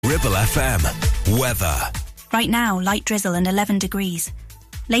Ribble FM. Weather. Right now, light drizzle and 11 degrees.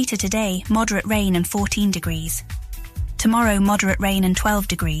 Later today, moderate rain and 14 degrees. Tomorrow, moderate rain and 12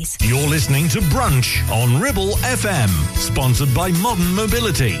 degrees. You're listening to Brunch on Ribble FM, sponsored by Modern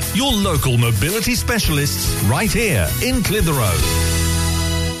Mobility, your local mobility specialists right here in Clitheroe.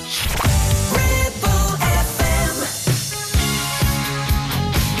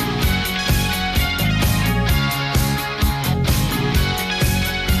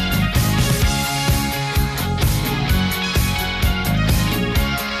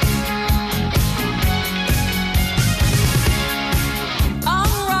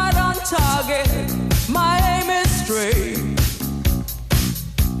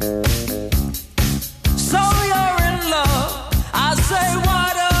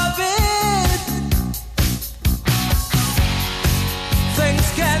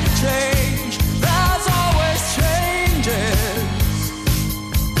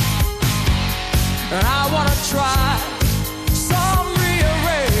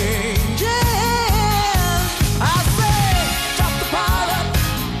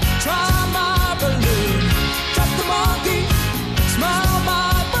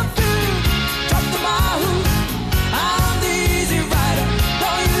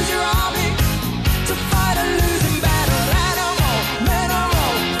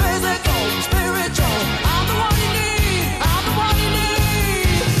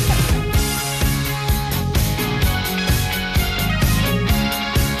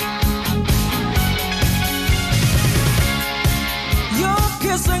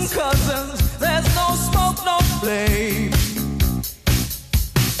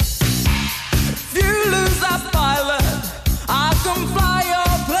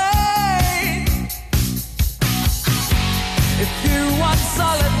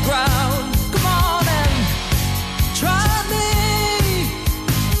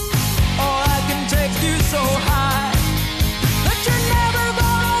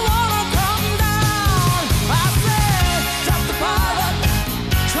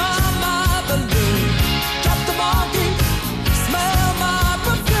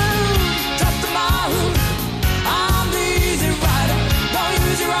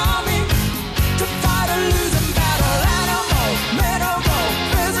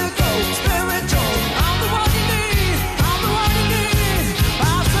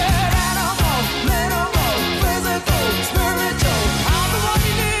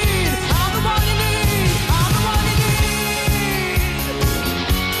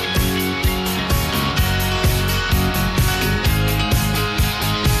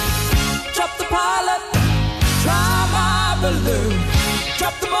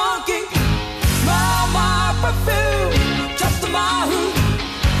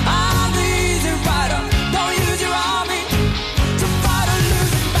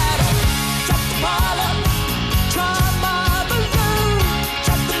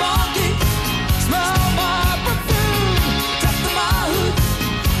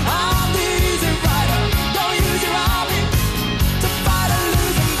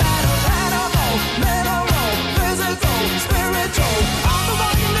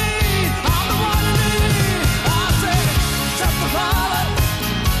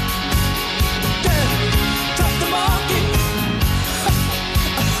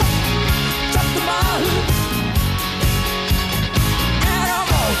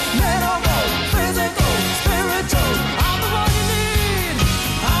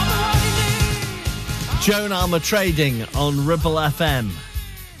 Joan Armour Trading on Ribble FM.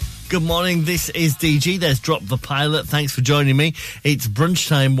 Good morning, this is DG. There's Drop the Pilot. Thanks for joining me. It's brunch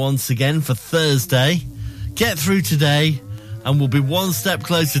time once again for Thursday. Get through today and we'll be one step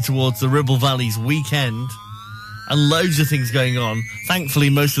closer towards the Ribble Valley's weekend. And loads of things going on. Thankfully,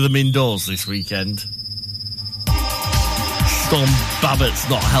 most of them indoors this weekend. Storm Babbitt's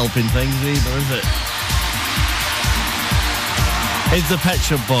not helping things either, is it? It's the Pet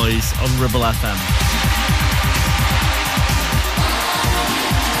Shop Boys on Ribble FM.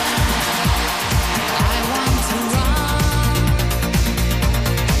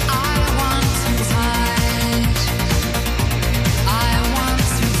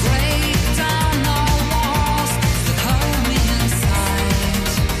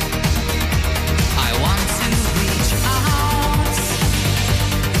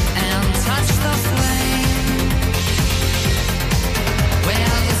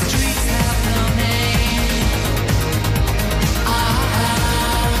 Well, the streets have no name.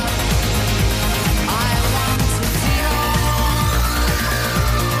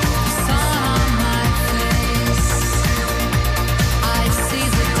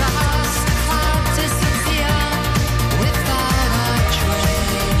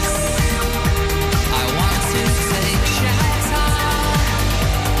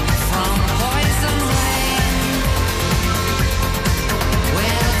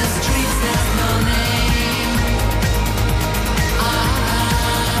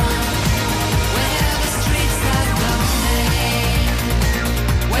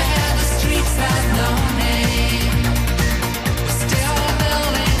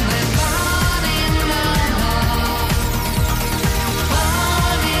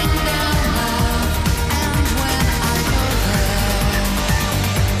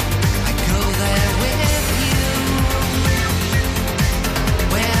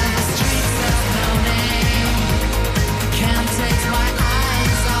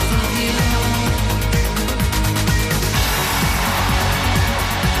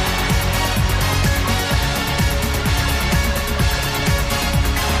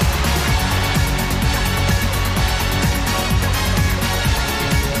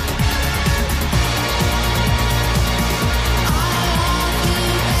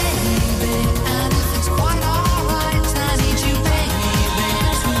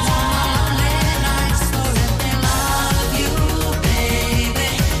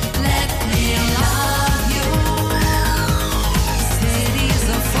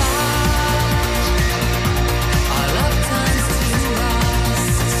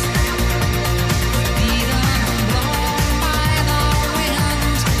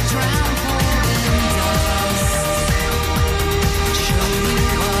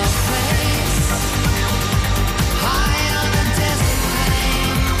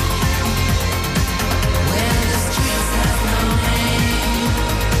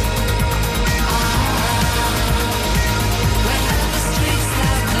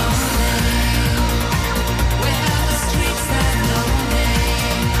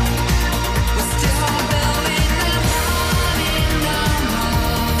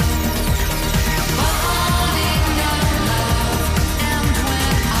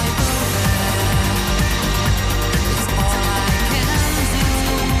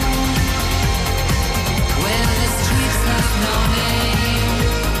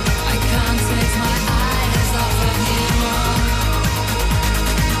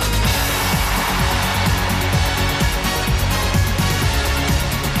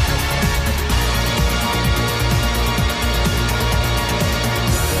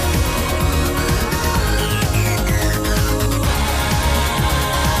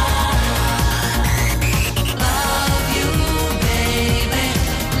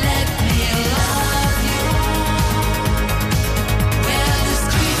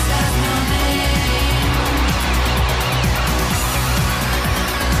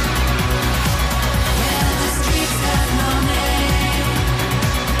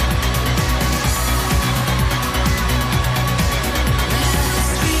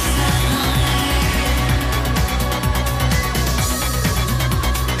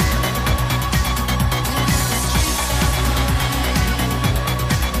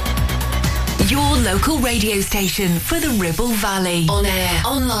 local radio station for the Ribble Valley. On air,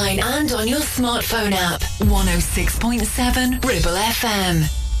 online and on your smartphone app. 106.7 Ribble FM.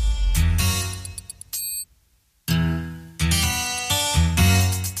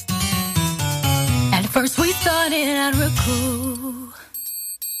 At first we started out real cool,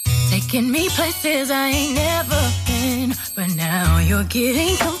 taking me places I ain't never been. But now you're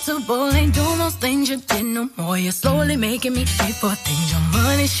getting comfortable, ain't doing those things you did no more. You're slowly making me pay for things your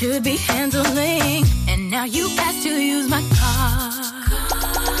money should be handling. And now you ask to use my car,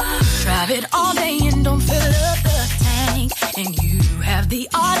 drive it all day and don't fill up the tank. And you have the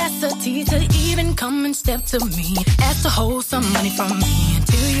audacity to even come and step to me, ask to hold some money from me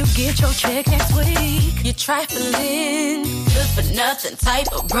until you get your check next week. You're trifling, good for nothing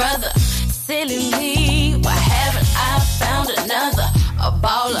type of brother. Silly me, why haven't I found another? A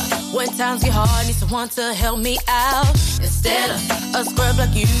baller, when times get hard, need someone to help me out. Instead of a scrub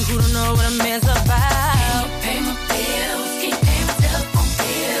like you who don't know what a man's about. Can't pay my bills, can't pay my telephone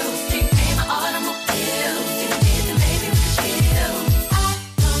bills, can't pay my automobiles. If you did, then maybe we could chill. I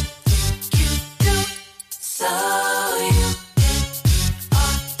don't think you do, so you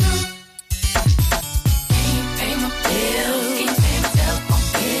are through. Can't pay my bills, can't pay my telephone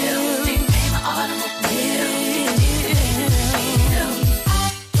bills, can't pay my automobiles.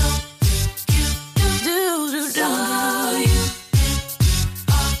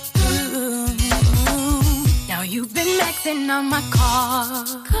 You've been maxing on my car,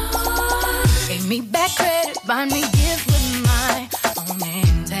 gave me back credit, buying me gifts with my own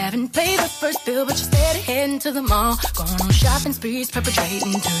names. Haven't paid the first bill, but you're steady heading to the mall, going on shopping sprees,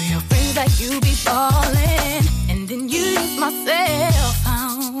 perpetrating to your friends like you be ballin'. And then you use my cell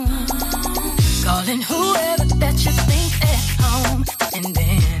phone, calling whoever that you think at home. And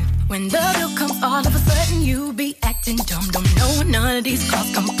then when the bill comes, all of a sudden you be acting dumb. Don't know where none of these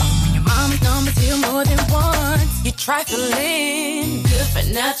calls come from. Mama's number's here more than once. You're trifling, good for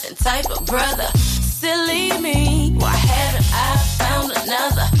nothing type of brother. Silly me, why haven't I found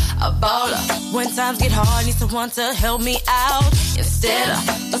another? A baller, when times get hard, need someone to help me out. Instead of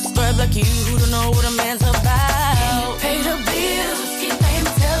a scrub like you who don't know what a man's about. Can you pay the bills? Can you pay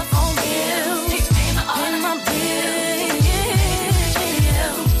my telephone bills? Can you pay my bills?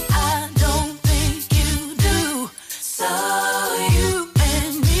 I don't think you do, so you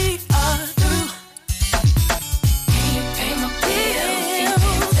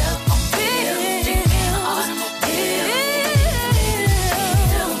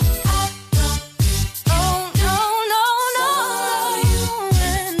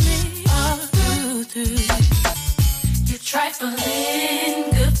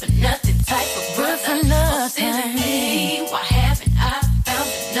trifling, good for nothing type of brother. Silly me, why haven't I found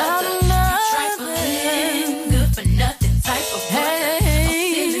another? You're trifling, good for nothing type of brother. Silly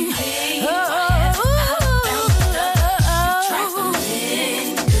me, why haven't I found another? You're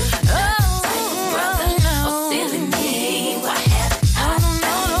trifling, good for nothing type of brother. Silly me, why haven't I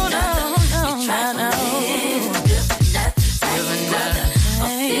found another? You're trifling, good for nothing type of brother.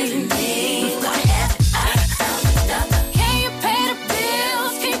 Silly me, why haven't I found another?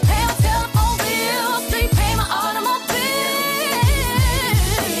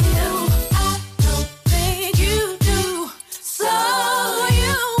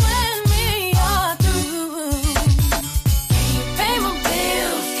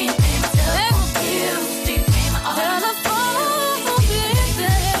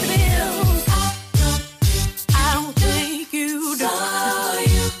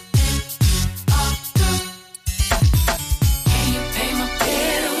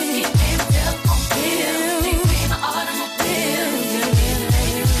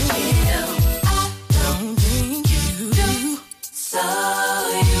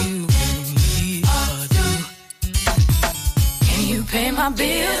 My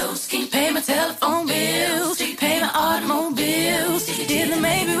bills, can you pay my telephone bills? Can you pay my automobiles? If you did, then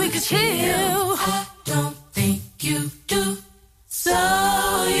maybe we could chill. I don't think you do,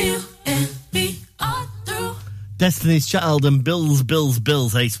 so you and me are through. Destiny's Child and Bills.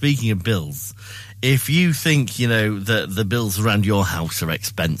 Hey, speaking of bills, if you think, that the bills around your house are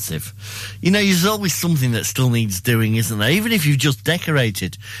expensive, there's always something that still needs doing, isn't there? Even if you've just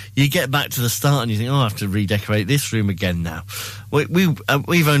decorated, you get back to the start and you think, I have to redecorate this room again now.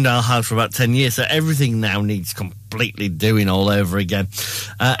 We've owned our house for about 10 years, so everything now needs completely doing all over again.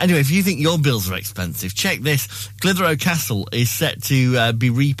 Anyway, if you think your bills are expensive, check this. Clitheroe Castle is set to be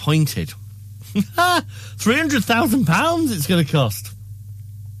repointed. £300,000 it's going to cost.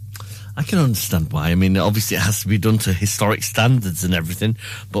 I can understand why. I mean, obviously it has to be done to historic standards and everything,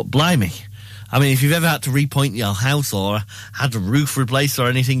 but blimey, I mean, if you've ever had to repoint your house or had a roof replaced or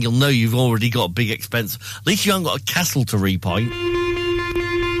anything, you'll know you've already got a big expense. At least you haven't got a castle to repoint.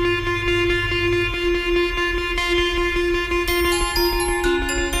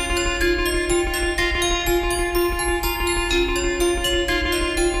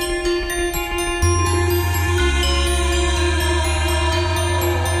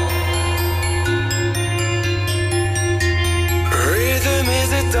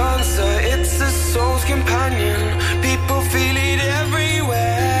 Soul's companion, people feel it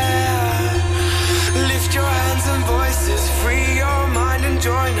everywhere. Lift your hands and voices, free your mind and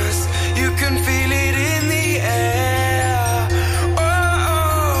join us. You can feel it in the air. Oh,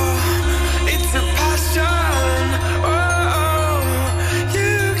 oh, it's a passion. Oh, oh,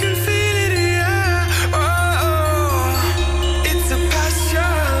 you can feel it, yeah. Oh, oh, it's a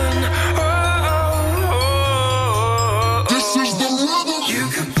passion. Oh, oh, oh, this is the rhythm. You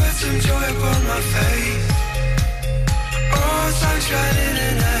can put some joy upon my face. Oh, sunshine in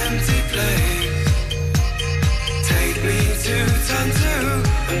an empty place. Take me to turn two,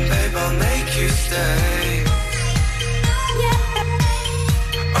 and babe, I'll make you stay.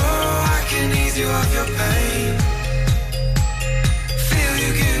 Oh, I can ease you of your pain. Feel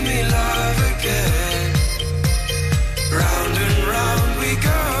you give me love again. Round and round we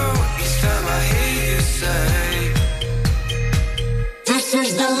go, each time I hear you say, this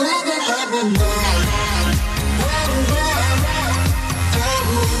is the rhythm of the night.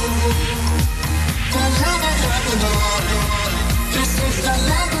 This is the rhythm of the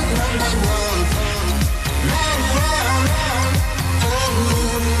night.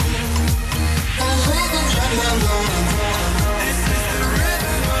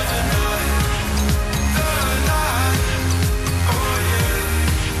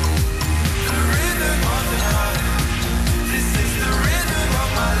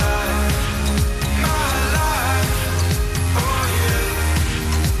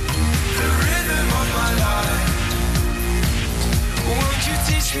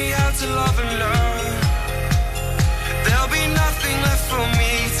 Teach me how to love and learn. There'll be nothing left for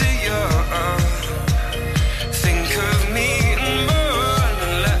me to yearn. Think of me and burn,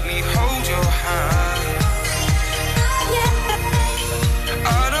 and let me hold your hand. I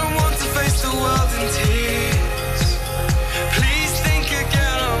don't want to face the world in tears. Please think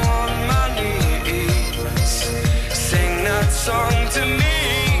again, I'm on my knees. Sing that song to me,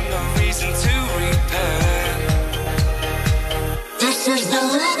 no reason to repent. This is the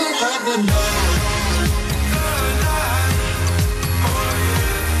rhythm of the night.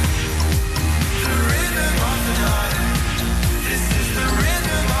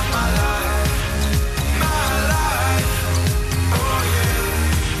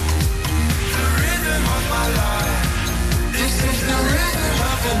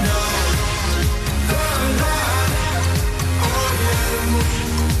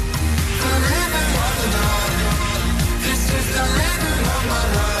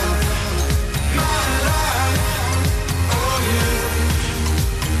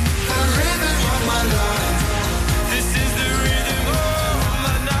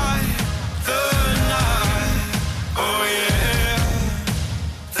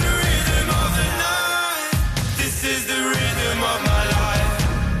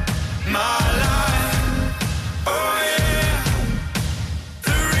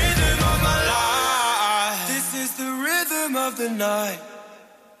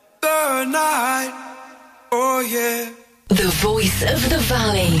 The night, oh yeah. The voice of the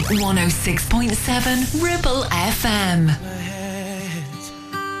valley, 106.7 Ribble FM.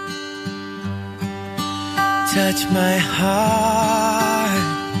 Touch my heart,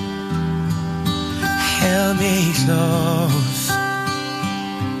 held me close.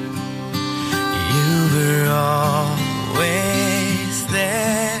 You were always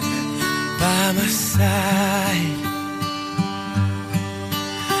there by my side.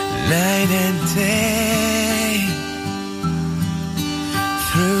 Night and day,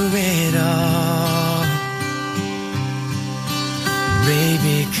 through it all,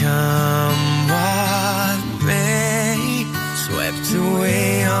 baby, come what may, swept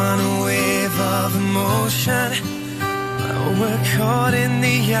away on a wave of emotion. We're caught in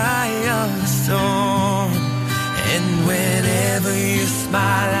the eye of the storm, and whenever you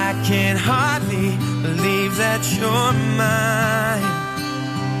smile, I can hardly believe that you're mine.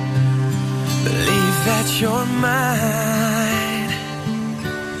 Believe that you're mine.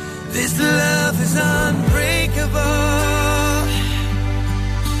 This love is unbreakable.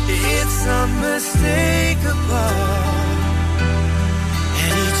 It's unmistakable.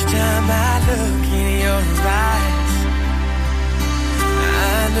 And each time I look in your eyes, I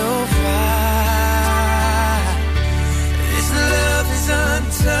know why.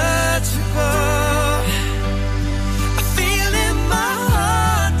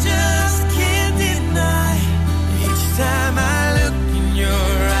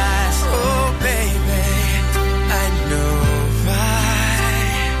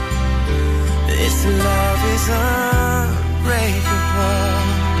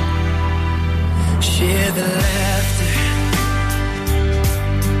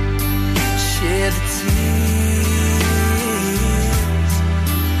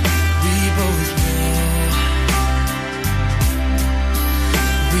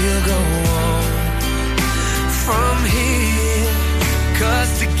 we'll go on from here,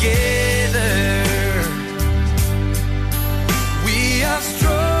 'cause together we are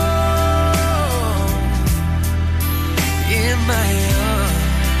strong in my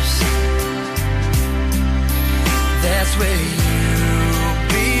arms. That's where you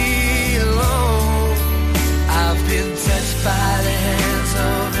belong. I've been touched by the hands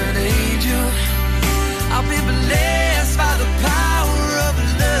of an angel. I've been blessed by the power of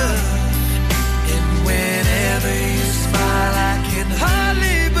love. And whenever you smile, I can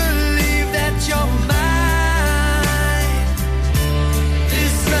hardly believe that you're mine.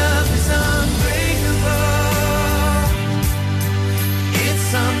 This love is unbreakable. It's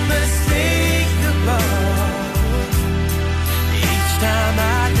unmistakable. Each time I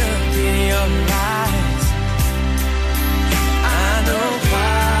look in your eyes, I know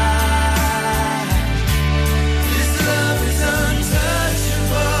why. This love is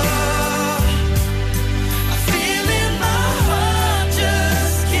untouchable. I feel in my heart,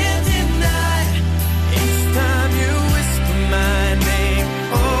 just can't deny. Each time you whisper my name,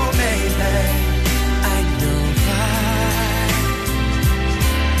 oh baby, I know why.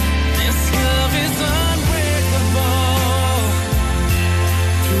 This love is unbreakable.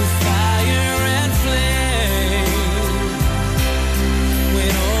 Through fire and flame.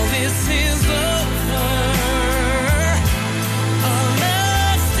 When all this is over, our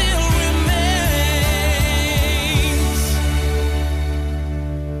love still remains.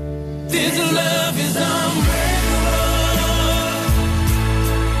 This love is unbreakable.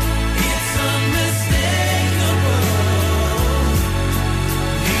 It's unmistakable.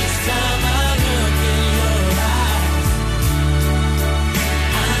 Each time I look in your eyes,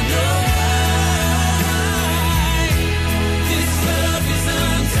 I know why. This love is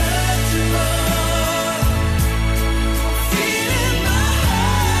untouchable. Feel in my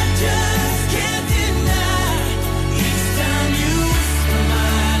heart, just can't deny. Each time you whisper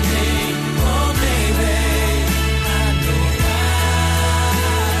my name, oh baby, I know why.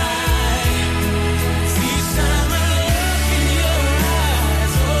 Each time I look in your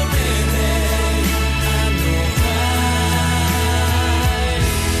eyes, oh baby, I know why.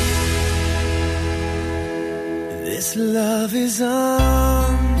 This love is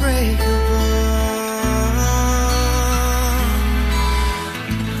unbreakable.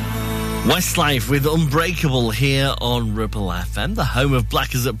 Westlife with Unbreakable here on Ribble FM, the home of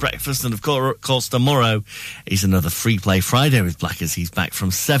Blackers at Breakfast. And of course, tomorrow is another Free Play Friday with Blackers. He's back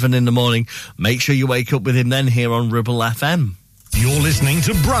from 7 in the morning. Make sure you wake up with him then here on Ribble FM. You're listening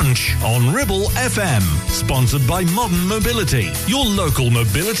to Brunch on Ribble FM, sponsored by Modern Mobility, your local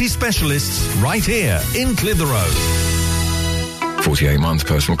mobility specialists right here in Clitheroe. 48 months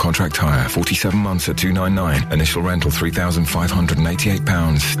personal contract hire, 47 months at $299. Initial rental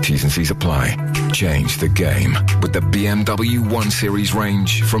 £3,588. T's and C's apply. Change the game with the BMW 1 Series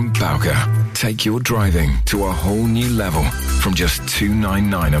range from Bowker. Take your driving to a whole new level from just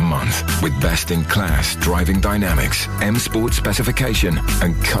 $299 a month with best-in-class driving dynamics, M-Sport specification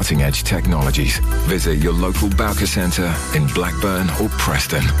and cutting-edge technologies. Visit your local Bowker centre in Blackburn or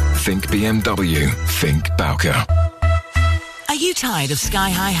Preston. Think BMW. Think Bowker. Are you tired of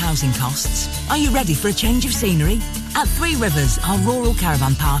sky-high housing costs? Are you ready for a change of scenery? At Three Rivers, our rural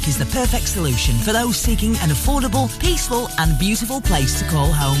caravan park is the perfect solution for those seeking an affordable, peaceful and beautiful place to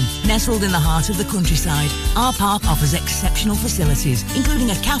call home. Nestled in the heart of the countryside, our park offers exceptional facilities,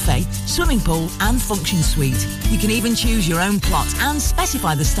 including a cafe, swimming pool and function suite. You can even choose your own plot and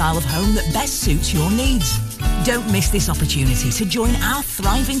specify the style of home that best suits your needs. Don't miss this opportunity to join our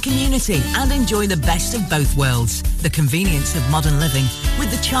thriving community and enjoy the best of both worlds. The convenience of modern living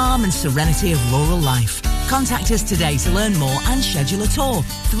with the charm and serenity of rural life. Contact us today to learn more and schedule a tour.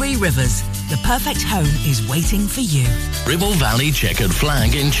 Three Rivers, the perfect home is waiting for you. Ribble Valley Checkered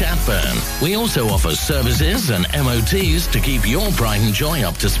Flag in Chatburn. We also offer services and MOTs to keep your pride and joy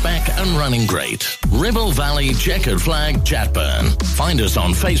up to spec and running great. Ribble Valley Checkered Flag, Chatburn. Find us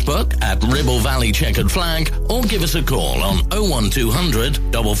on Facebook at Ribble Valley Checkered Flag or give us a call on 01200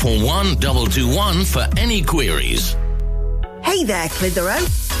 441 221 for any queries. Hey there, Clitheroe.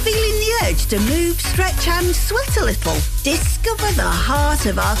 Feeling the urge to move, stretch and sweat a little? Discover the heart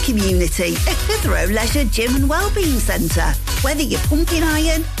of our community at Clitheroe Leisure Gym and Wellbeing Centre. Whether you're pumping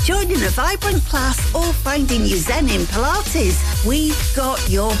iron, joining a vibrant class or finding your zen in Pilates, we've got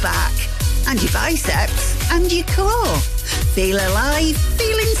your back. And your biceps and your core. Feel alive,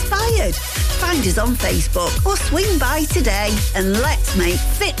 feel inspired. Find us on Facebook or swing by today and let's make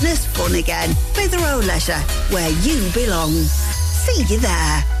fitness fun again. Clitheroe Leisure, where you belong. See you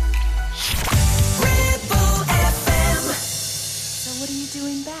there. Ribble FM. So what are you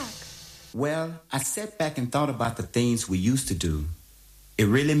doing coming back? Well, I sat back and thought about the things we used to do. It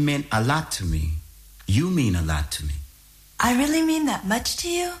really meant a lot to me. You mean a lot to me. I really mean that much to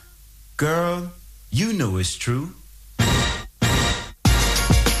you? Girl, you know it's true.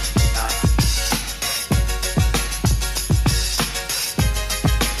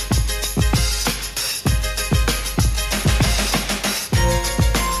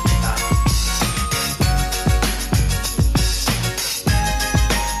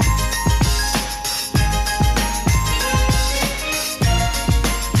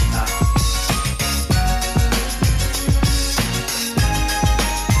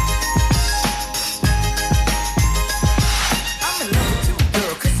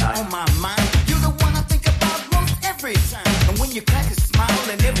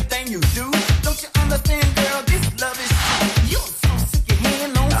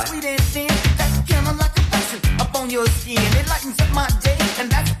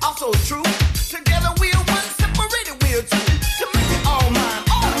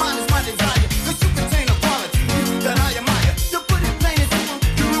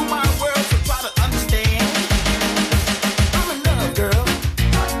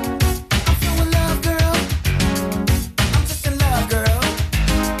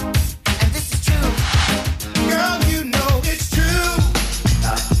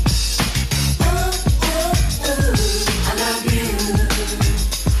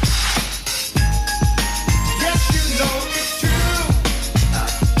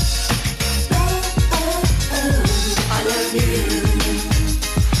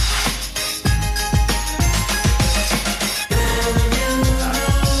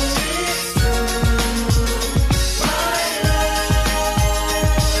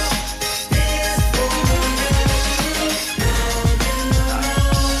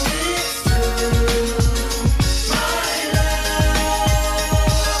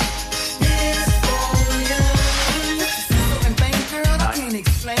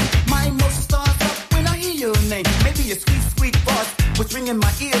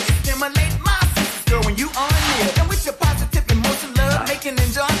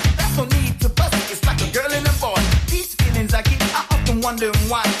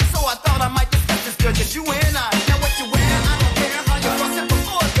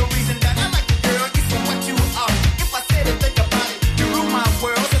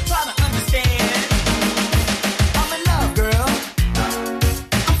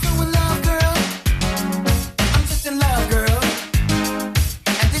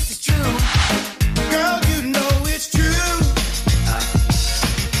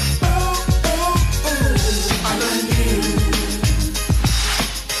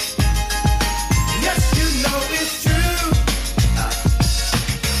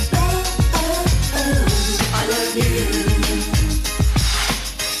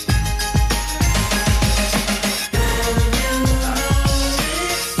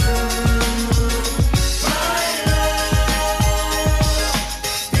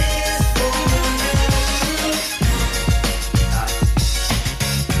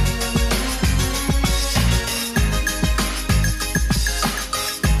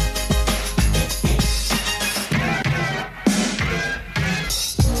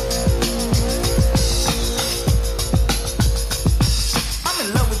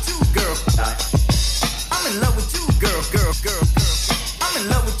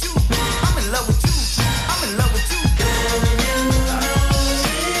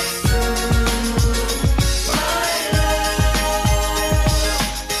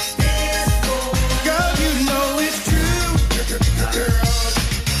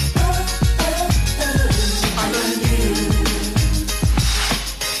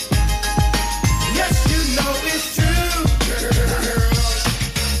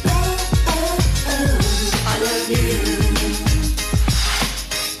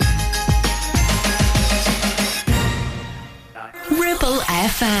 Ribble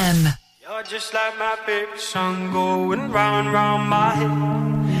FM. You're just like my favorite song going round and round my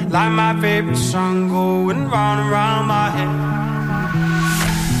head. Like my favorite song going round and round my head.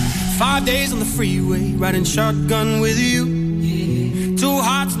 5 days on the freeway, riding shotgun with you. Yeah. 2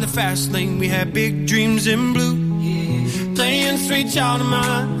 hearts in the fast lane, we had big dreams in blue. Yeah. Playing Sweet Child of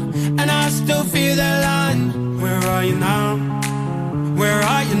Mine, and I still feel that line. Where are you now? Where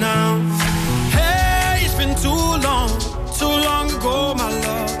are you now? Hey, it's been too long ago, my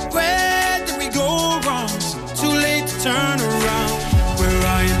love. Where did we go wrong? Too late to turn around. Where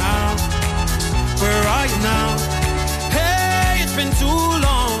are you now? Where are you now? Hey, it's been too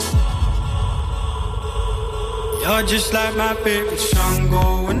long. You're just like my favorite song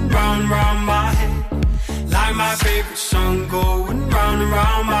going round, round my head. Like my favorite song going round, round and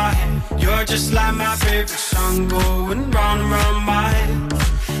round my head. You're just like my favorite song going round and round my head.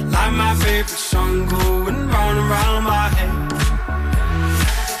 Like my favorite song going round and round my head.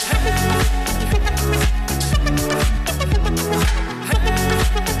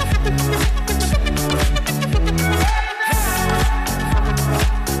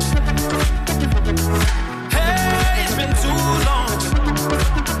 Hey, it's been too long.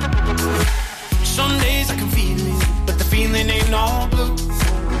 Some days I can feel it, but the feeling ain't all blue.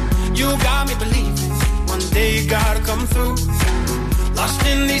 You got me believing one day you gotta come through. Lost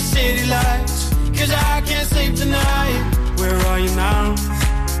in these city lights, 'cause I can't sleep tonight. Where are you now?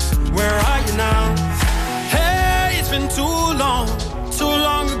 Where are you now? Hey, it's been too long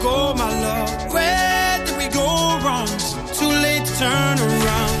ago, my love. Where did we go wrong? Too late to turn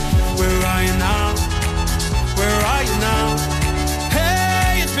around. Where are you now? Where are you now?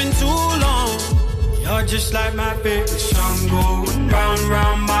 Hey, it's been too long. You're just like my favorite song going round and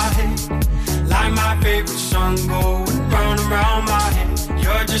round my head. Like my favorite song going round and round my head.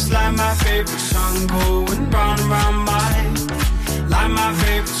 You're just like my favorite song going round and round my head. Like my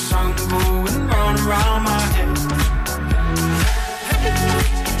favorite song going round and round my head.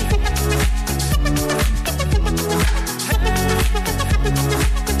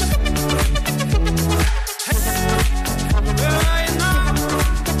 Where are you now?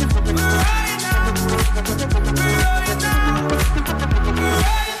 Where are you now? Where are you now? Where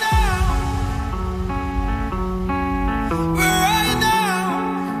are you now? Where are you now?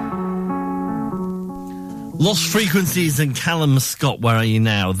 Lost Frequencies and Callum Scott, Where Are You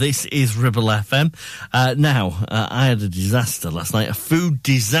Now? This is Ribble FM. I had a disaster last night, a food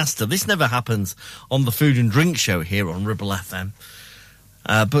disaster. This never happens on the Food and Drink Show here on Ribble FM.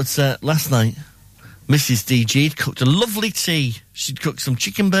 But last night, Mrs. DG had cooked a lovely tea. She'd cooked some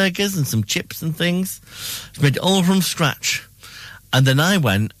chicken burgers and some chips and things. She made it all from scratch. And then I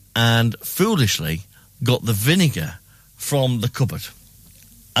went and foolishly got the vinegar from the cupboard.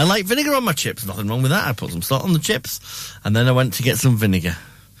 I like vinegar on my chips, nothing wrong with that. I put some salt on the chips, and then I went to get some vinegar.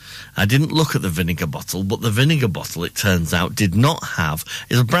 I didn't look at the vinegar bottle, but the vinegar bottle, it turns out, did not have...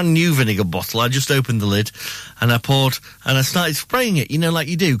 It's a brand new vinegar bottle. I just opened the lid, and I poured, and I started spraying it, you know, like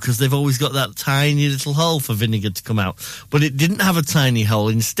you do, because they've always got that tiny little hole for vinegar to come out. But it didn't have a tiny hole.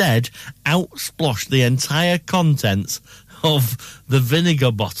 Instead, out splashed the entire contents of the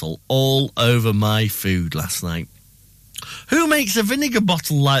vinegar bottle all over my food last night. Who makes a vinegar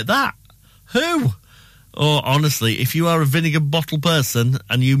bottle like that? Who? Oh, honestly, if you are a vinegar bottle person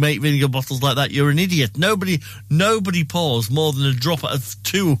and you make vinegar bottles like that, you're an idiot. Nobody pours more than a drop of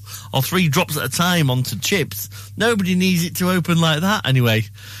 2 or 3 drops at a time onto chips. Nobody needs it to open like that. Anyway,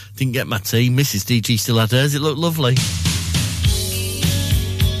 didn't get my tea. Mrs. DG still had hers. It looked lovely.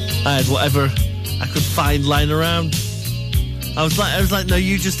 I had whatever I could find lying around. I was like, no,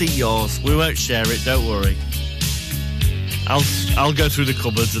 you just eat yours. We won't share it. Don't worry. I'll go through the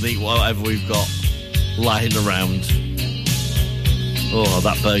cupboards and eat whatever we've got lying around. Oh,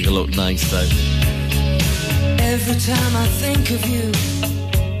 that burger looked nice though. Every time I think of you,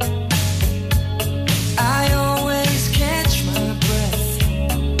 I always catch my breath,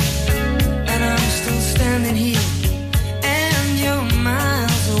 and I'm still standing here and you're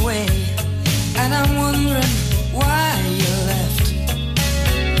miles away, and I'm wondering why you left.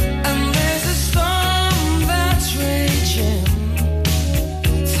 And there's a storm that's raging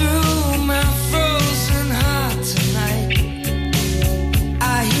through my frozen heart tonight.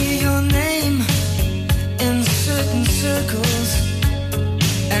 I hear your name in certain circles,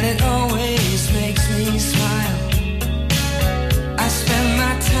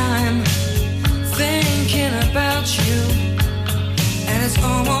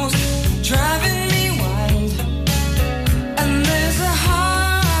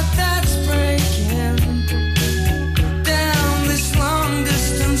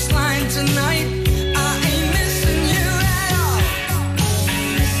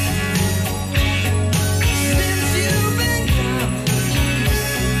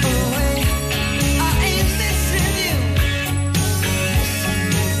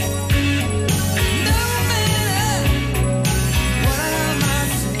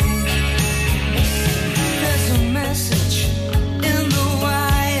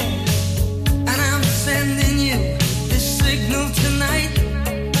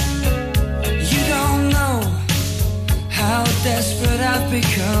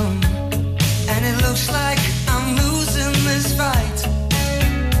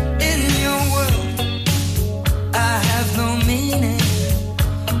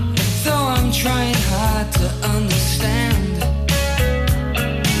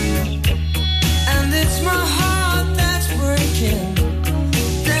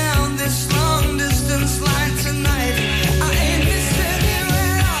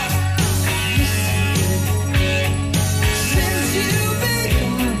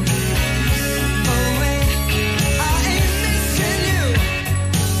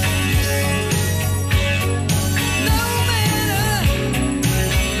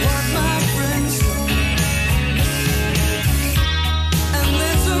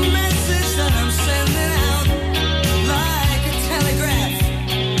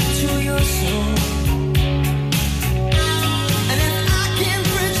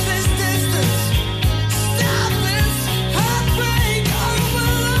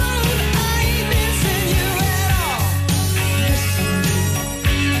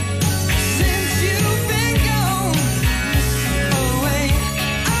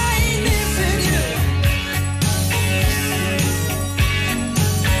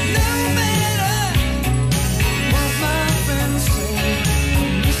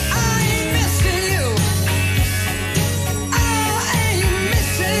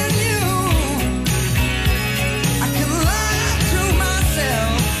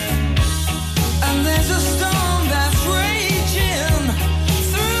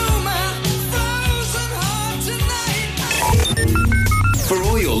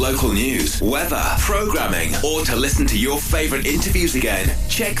 local news, weather, programming, or to listen to your favourite interviews again,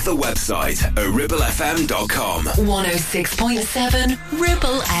 check the website at ribblefm.com. 106.7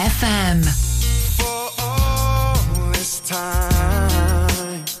 Ribble FM. For all this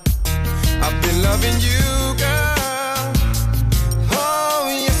time, I've been loving you, girl. Oh,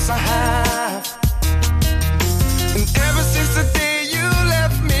 yes, I have. And ever since the day you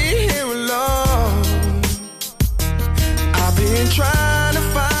left me here alone, I've been trying to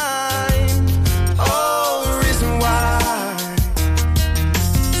find the reason why.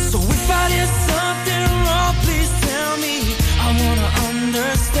 So if I did something wrong, please tell me. I wanna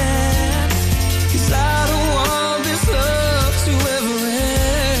understand, 'cause I don't want this love to ever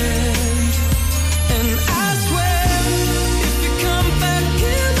end. And I swear, if you come back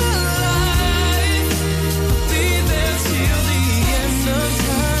in my life, I'll be there till the end of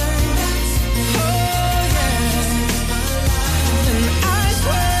time. Oh yeah. And I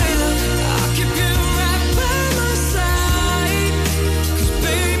swear, I'll keep you right by my side, 'cause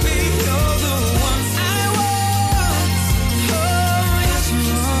baby, you're the one I want. Oh yes, you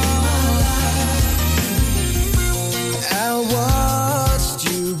are. I watched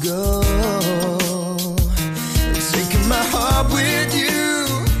you go, taking my heart with you.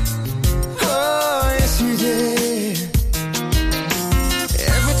 Oh yes, you did.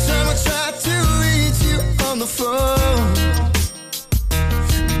 Every time I try to reach you on the phone,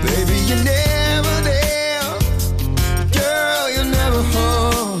 baby, you're never there. Girl, you're never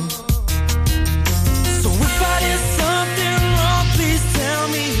home. So if I did something wrong, please tell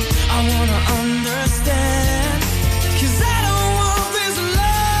me. I wanna understand, 'cause I don't want this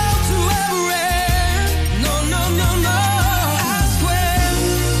love to ever end. No, no, no, no. I swear,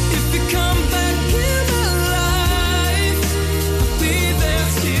 if you come back in my life, I'll be there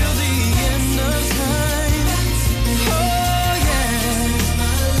till the end of time. Oh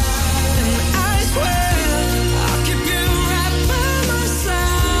yeah. And I swear, I'll keep you right by my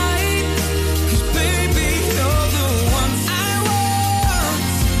side, 'cause baby, you're the one I want.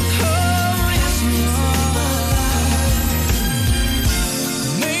 Oh yes, you are.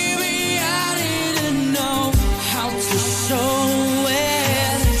 Maybe I didn't know how to show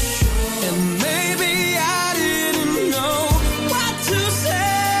it, and maybe I didn't know what to say.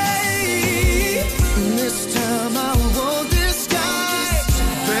 This time I won't disguise,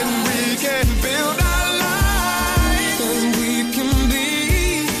 then we can build our life, and we can be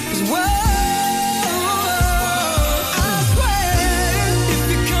as one. I swear, if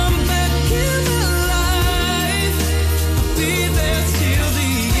you come back in my life, I'll be there till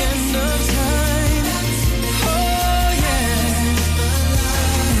the end of time. Oh yeah.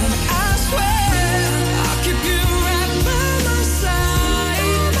 And I swear, I'll keep you right by my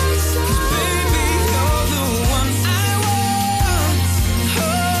side, 'cause baby, you're the one I want. Oh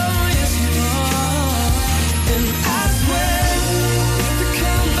yes, you are. And I swear, if you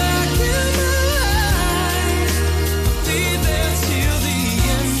come back in my life, I'll be there till the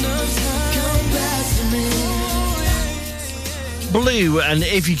end of time. Come back to me. Blue, and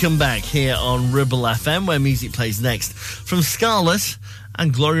If You Come Back here on Ribble FM, where music plays next from Scarlett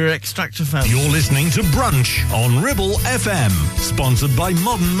and Gloria Extractor Family. You're listening to Brunch on Ribble FM, sponsored by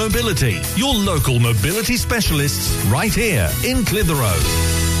Modern Mobility, your local mobility specialists right here in Clitheroe.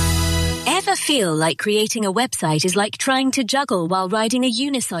 Ever feel like creating a website is like trying to juggle while riding a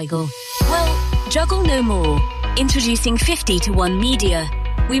unicycle? Well, juggle no more. Introducing 50-to-1 Media.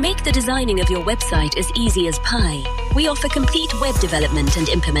 We make the designing of your website as easy as pie. We offer complete web development and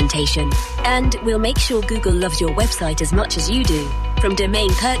implementation. And we'll make sure Google loves your website as much as you do. From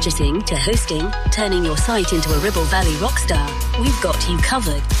domain purchasing to hosting, turning your site into a Ribble Valley rockstar, we've got you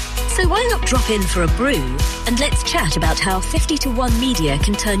covered. So why not drop in for a brew and let's chat about how 50-to-1 Media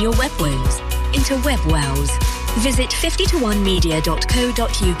can turn your web woes into web wows. Visit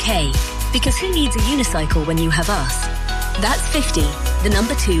 50to1media.co.uk, because who needs a unicycle when you have us? That's 50, the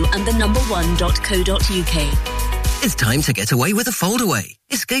number 2 and the number 1.co.uk. It's time to get away with a foldaway.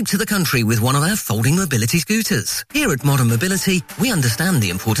 Escape to the country with one of our folding mobility scooters. Here at Modern Mobility, we understand the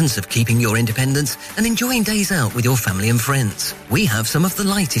importance of keeping your independence and enjoying days out with your family and friends. We have some of the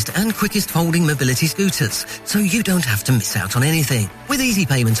lightest and quickest folding mobility scooters, so you don't have to miss out on anything. With easy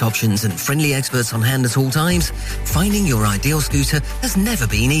payment options and friendly experts on hand at all times, finding your ideal scooter has never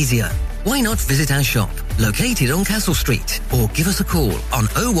been easier. Why not visit our shop, located on Castle Street, or give us a call on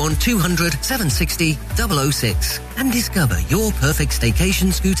 01200 760 006 and discover your perfect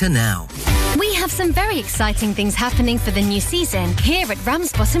staycation scooter now. We have some very exciting things happening for the new season here at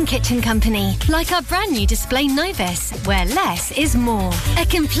Ramsbottom Kitchen Company, like our brand new display Novus, where less is more. A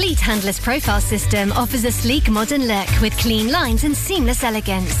complete handless profile system offers a sleek modern look with clean lines and seamless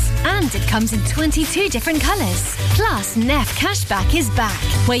elegance. And it comes in 22 different colours. Plus, Neff Cashback is back,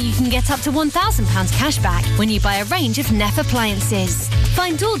 where you can get up to £1,000 cashback when you buy a range of Neff appliances.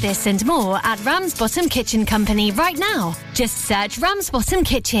 Find all this and more at Ramsbottom Kitchen Company right now. Just search Ramsbottom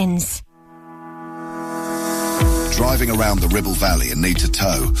Kitchens. Driving around the Ribble Valley and need to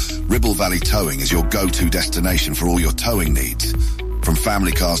tow? Ribble Valley Towing is your go-to destination for all your towing needs. From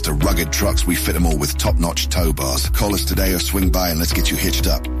family cars to rugged trucks, we fit them all with top-notch tow bars. Call us today or swing by and let's get you hitched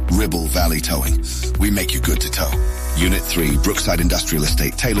up. Ribble Valley Towing. We make you good to tow. Unit 3, Brookside Industrial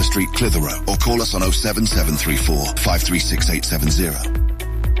Estate, Taylor Street, Clitheroe. Or call us on 07734 536870.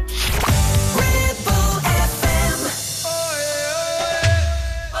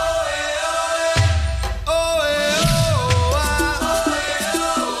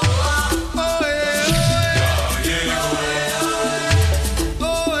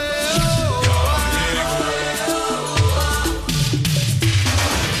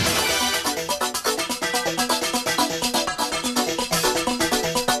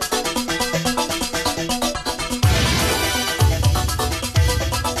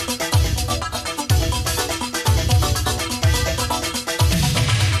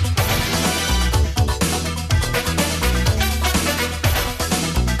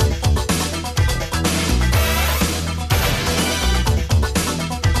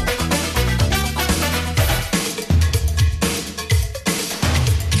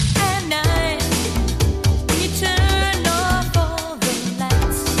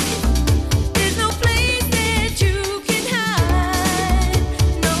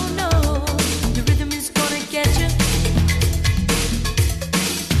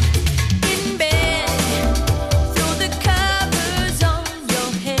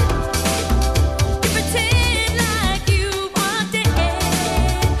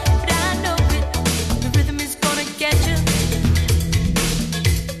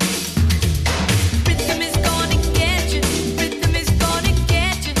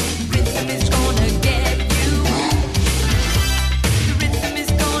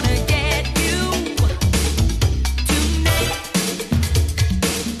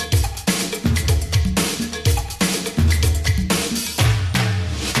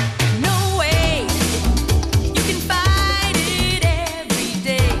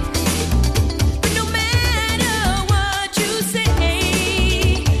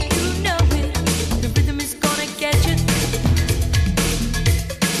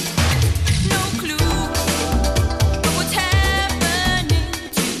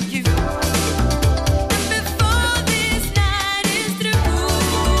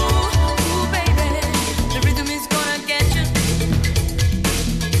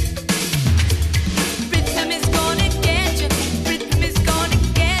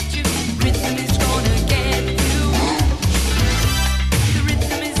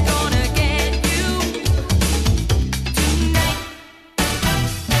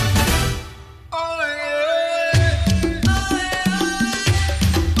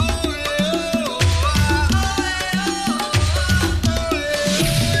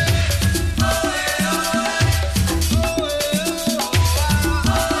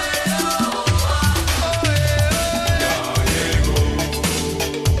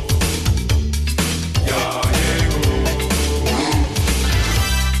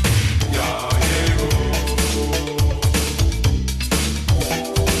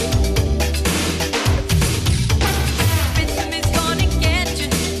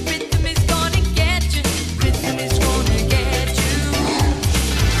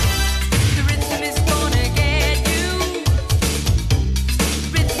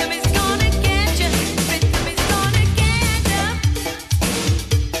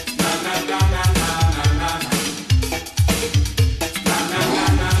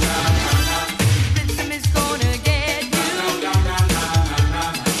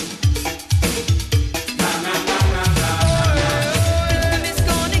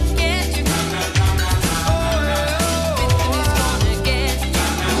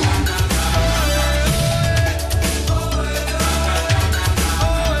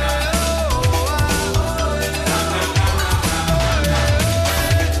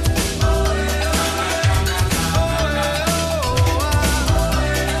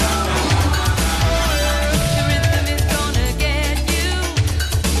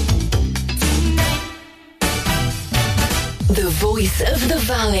 voice of the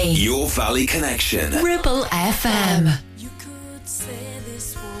valley. Your Valley Connection. Ribble FM. You could say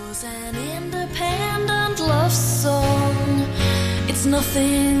this was an It's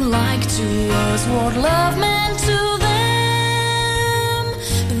nothing like to us what love meant to them.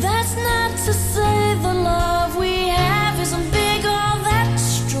 But that's not to say the love we have isn't big or that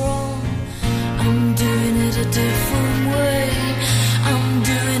strong. I'm doing it a different way. I'm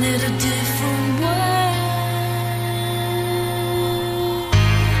doing it a different way.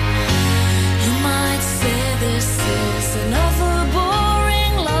 You might say this is another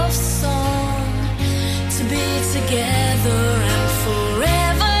boring love song, to be together and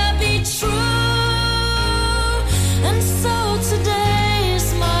forever be true. And so today is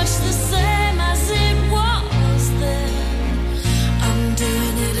much the same as it was then. I'm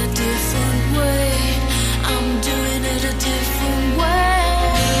doing it a different way. I'm doing it a different way.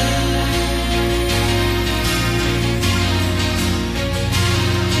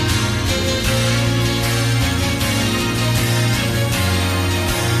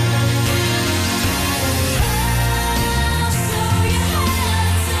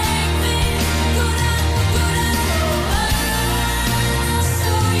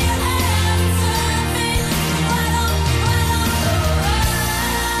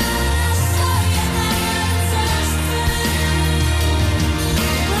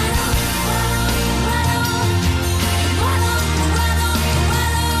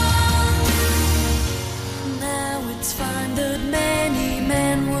 Now it's fine that many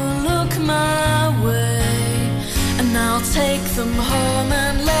men will look my way, and I'll take them home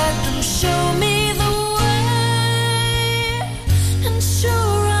and let them show me the way. And sure,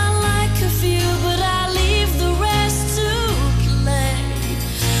 I like a few, but I leave the rest to play.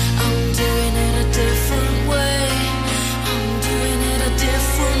 I'm doing it a different way. I'm doing it a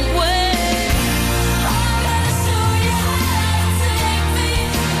different way. I'm gonna show you how to take me.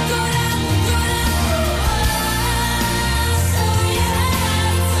 Go down, go down. Show you how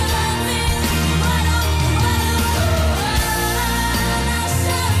to turn me. Right on, right on. I'll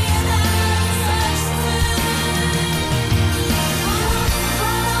show you how to touch me. Right on,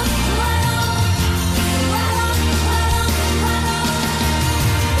 right on, right on. Right on, right on, right on. In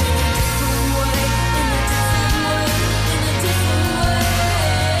a different way, in a different way,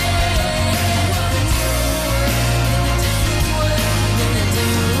 in a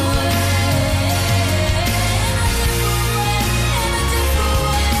different way.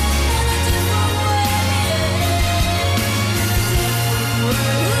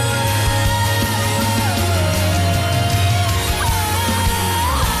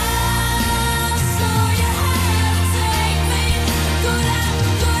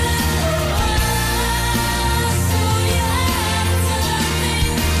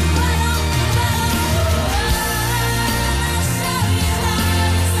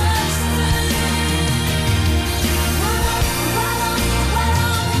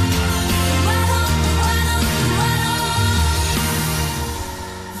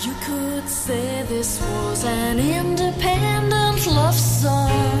 You could say this was an independent love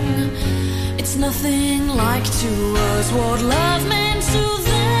song. It's nothing like to us what love meant to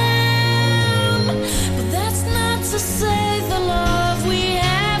them. But that's not to say the love we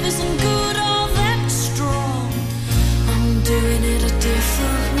have isn't good or that strong. I'm doing it a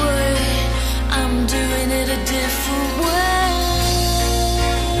different way. I'm doing it a different way.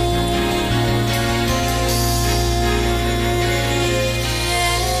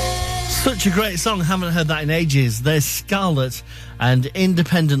 Such a great song, haven't heard that in ages. There's Scarlet and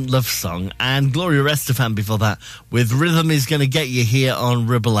Independent Love Song, and Gloria Estefan before that with Rhythm Is Gonna Get You here on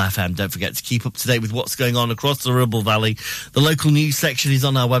Ribble FM. Don't forget to keep up to date with what's going on across the Ribble Valley. The local news section is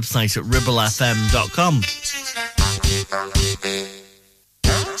on our website at ribblefm.com.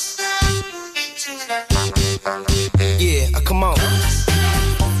 Yeah, come on.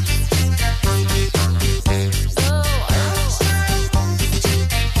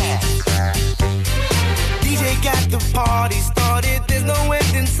 DJ got the party started, there's no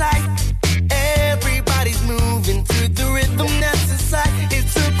end in sight. Everybody's moving to the rhythm that's inside.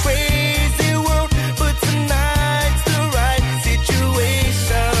 It's a crazy world, but tonight's the right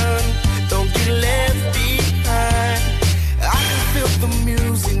situation. Don't get left behind. I can feel the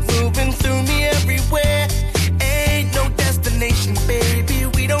music moving through me everywhere. Ain't no destination, baby,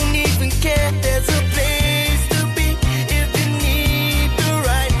 we don't even care. There's a place to be if you need the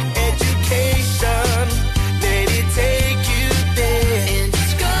right education. Let it take you there. And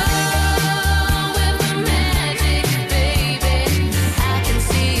just go with the magic, baby. I can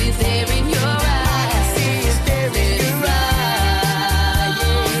see it there in your eyes. See it's there in your eyes.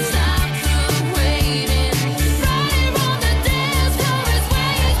 Stop the waiting. Right on the dance floor is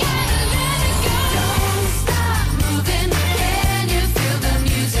where you gotta let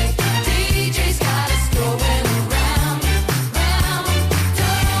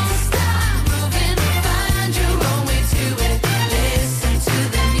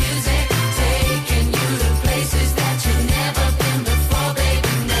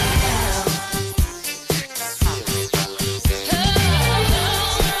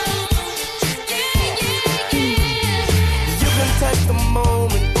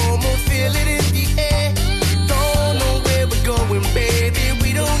moment, almost feel it in the air. Don't know where we're going, baby,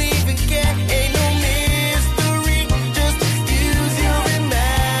 we don't even care. Ain't no mystery, just use your imagination.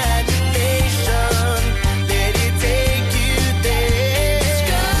 Let it take you there. Let's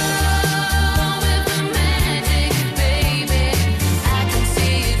go with the magic, baby. I can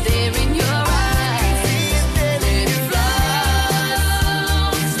see it there in your eyes. Let it flow,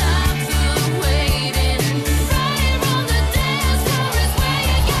 stop the waiting. Right on the dance floor is where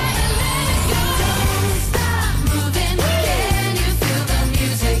you gotta let it go. Don't stop moving, can you feel the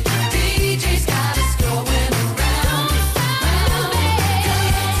music? DJ's got us going around.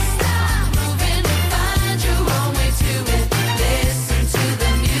 Don't stop moving, find your own way to it. Listen to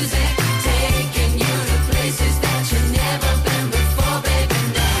the music, taking you to places that you've never been before, baby,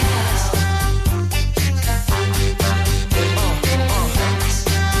 now.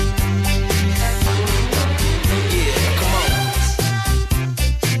 Yeah, come on.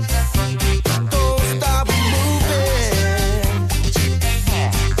 Don't stop moving.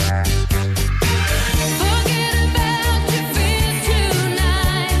 Forget about your fears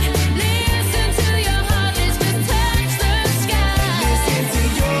tonight. Listen to your heart, let's just touch the sky. Listen to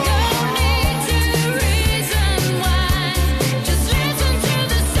your heart. No need to reason why. Just listen to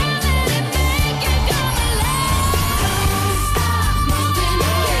the sound, let it make you go alive. Don't stop moving,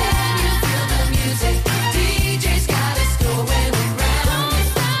 can you feel the music? DJ's got us going around.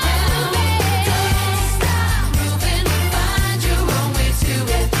 Don't stop moving, find your own way to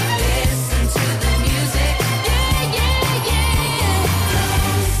it. Listen to the music, yeah, yeah, yeah.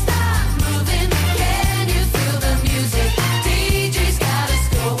 Don't stop moving, can you feel the music? DJ's got us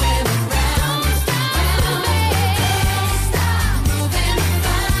going around. Don't stop moving,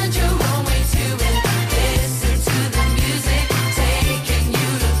 find your own way to it. Listen to the music, taking you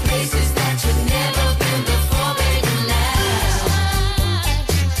to places that you've never been before, baby, now.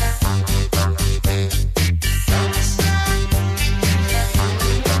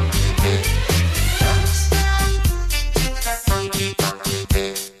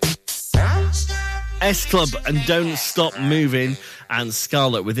 S Club and Don't Stop Moving, and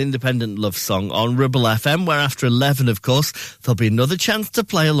Scarlett with Independent Love Song on Ribble FM, where after 11, of course, there'll be another chance to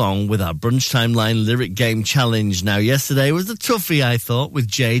play along with our Brunch Timeline Lyric Game Challenge. Now, yesterday was the toughie, I thought, with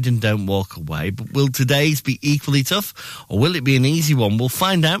Jade and Don't Walk Away, but will today's be equally tough, or will it be an easy one? We'll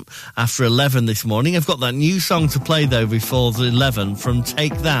find out after 11 this morning. I've got that new song to play, though, before the 11 from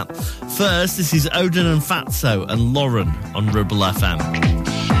Take That. First, this is Odin and Fatso and Lauren on Ribble FM.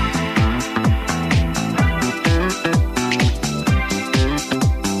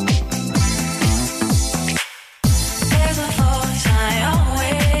 There's a force I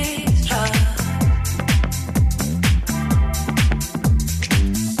always trust.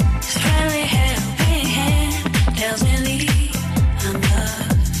 His friendly helping hand tells me leave I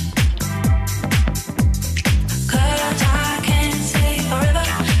must. 'Cause I can't stay forever.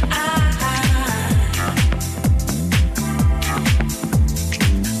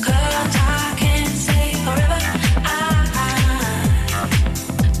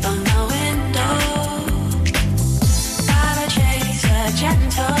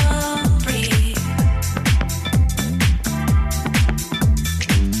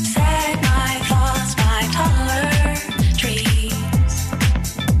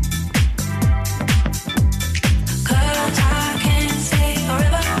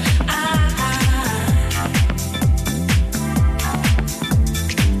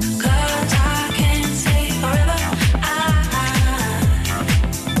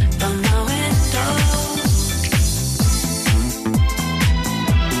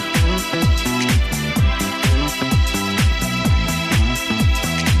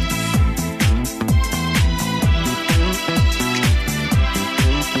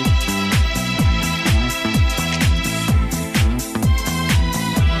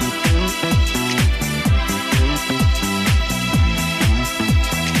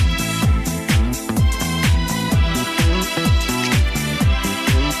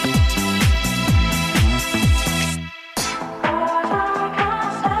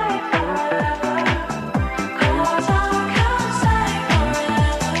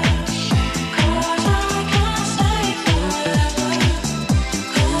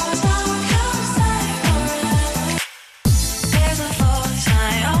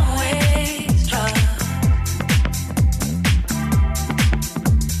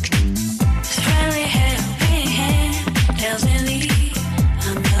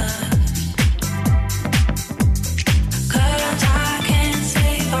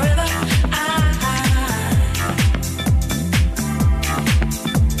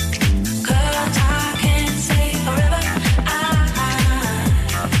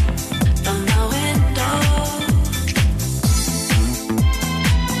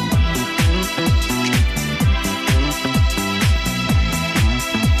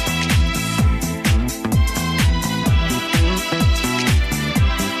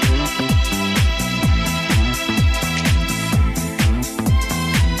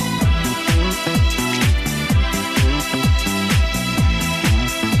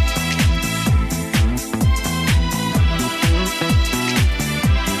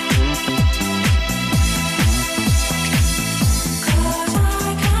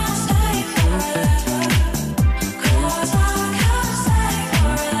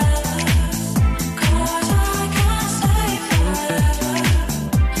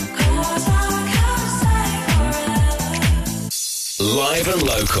 Live and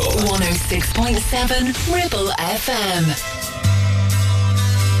local. 106.7 Ribble FM.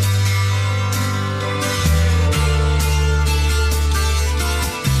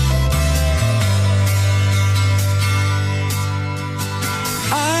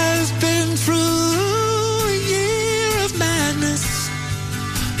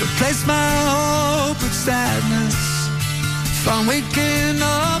 Replace my hope with sadness. From waking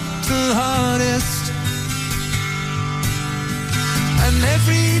up the hardest. And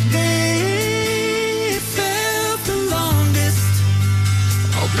every day it felt the longest.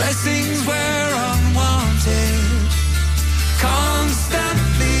 All blessings were unwanted.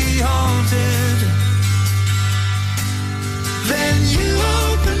 Constantly haunted. Then you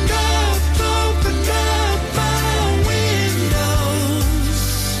opened up my windows.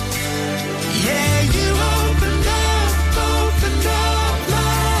 Yeah, you opened up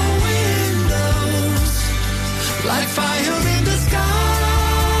my windows. Like fire in the sky,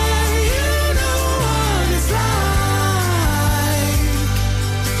 you know what it's like.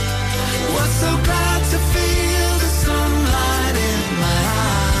 Was so glad to feel the sunlight in my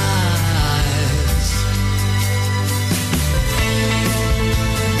eyes.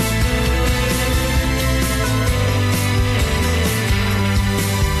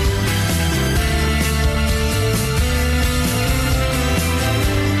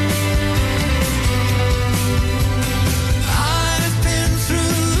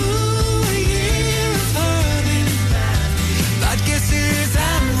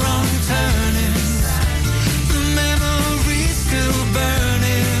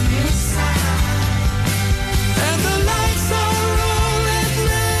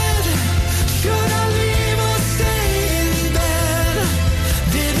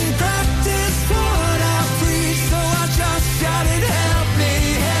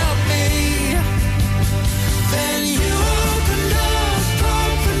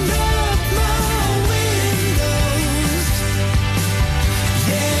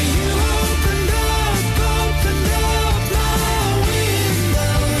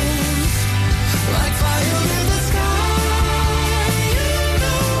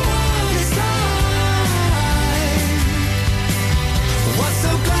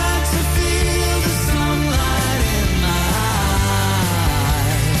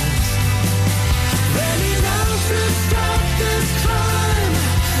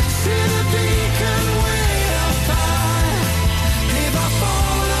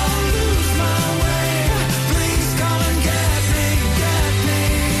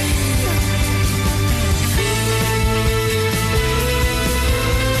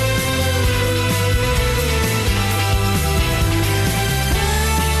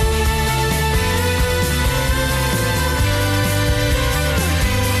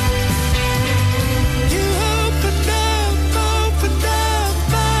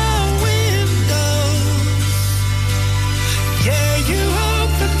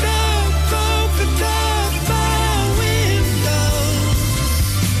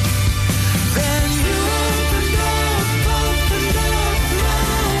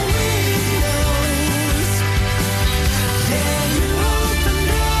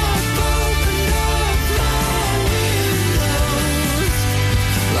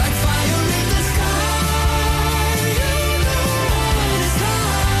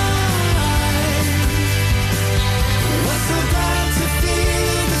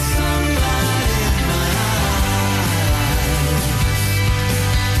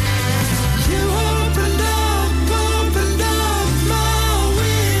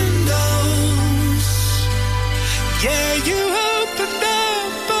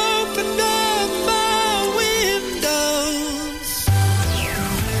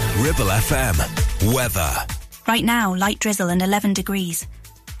 Ribble FM. Weather. Right now, light drizzle and 11 degrees.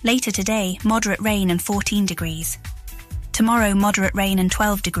 Later today, moderate rain and 14 degrees. Tomorrow, moderate rain and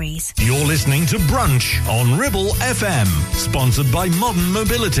 12 degrees. You're listening to Brunch on Ribble FM, sponsored by Modern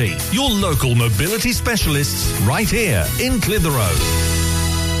Mobility, your local mobility specialists right here in Clitheroe.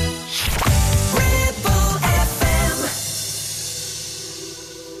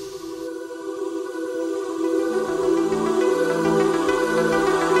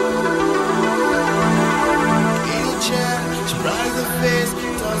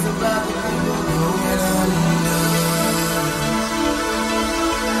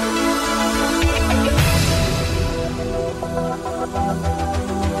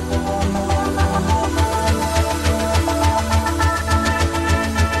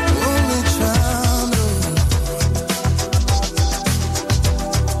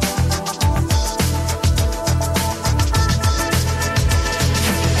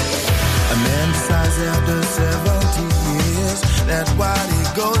 After 70 years that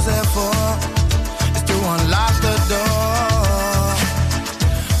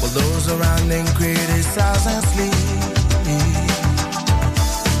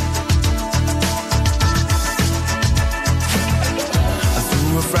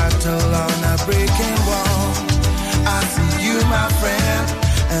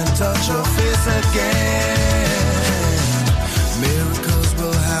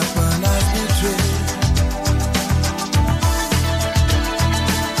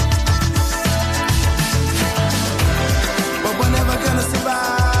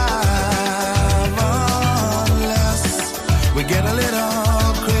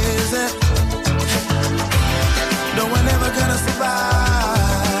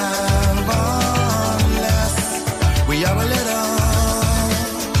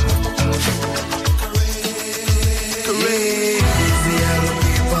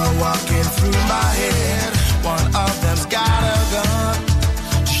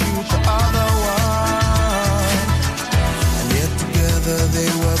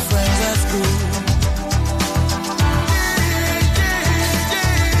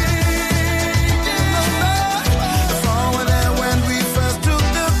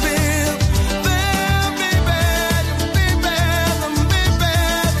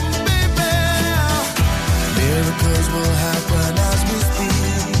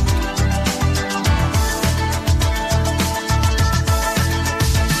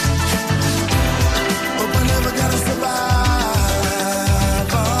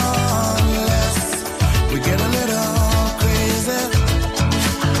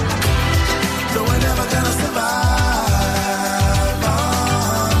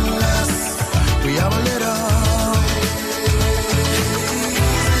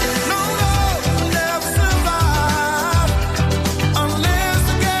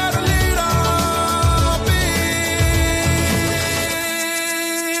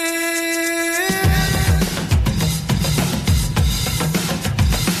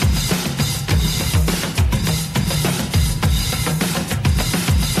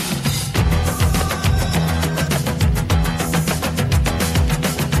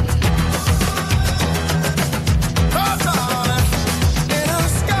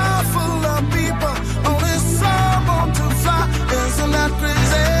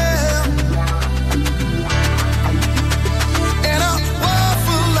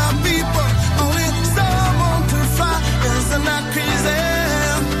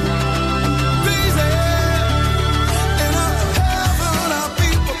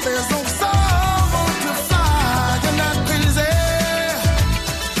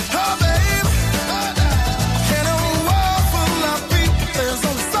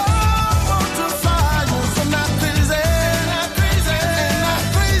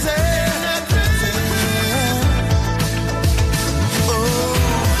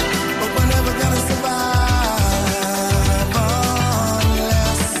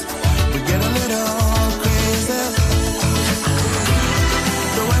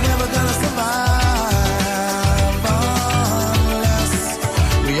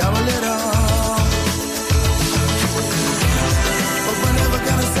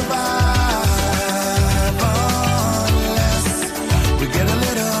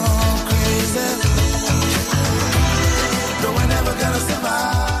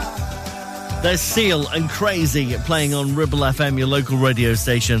There's Seal and Crazy playing on Ribble FM, your local radio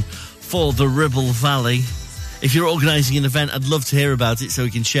station for the Ribble Valley. If you're organising an event, I'd love to hear about it so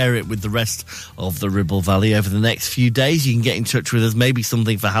we can share it with the rest of the Ribble Valley over the next few days. You can get in touch with us, maybe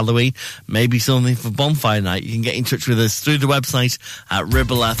something for Halloween, maybe something for Bonfire Night. You can get in touch with us through the website at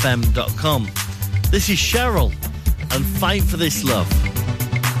ribblefm.com. This is Cheryl and Fight for This Love.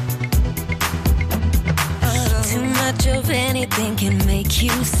 Too much of anything can make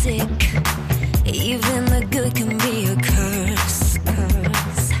you sick. Even the good can be a curse.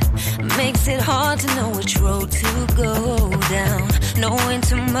 Makes it hard to know which road to go down. Knowing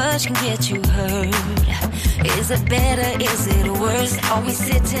too much can get you hurt. Is it better? Is it worse? Are we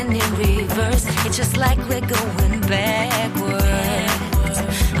sitting in reverse? It's just like we're going backwards.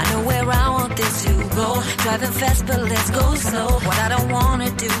 I know where I want this to go. Driving fast, but let's go slow. What I don't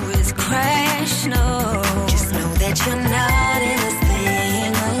wanna do is crash, no. Just know that you're not in this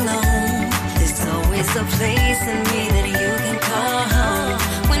thing alone. There's always a place in me that you can call home.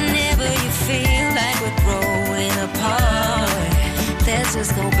 Whenever you feel like we're growing apart, let's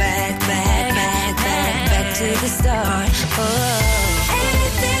just go back to the start. Oh.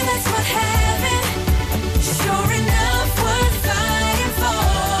 Anything that's worth having, sure enough worth fighting for.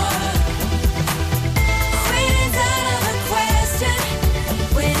 Quitting's out of the question.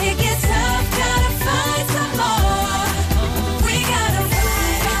 When it gets tough, gotta find some more. We gotta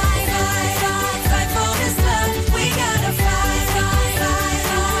fight for this love. We gotta fight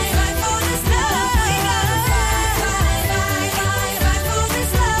for this love. We gotta fight for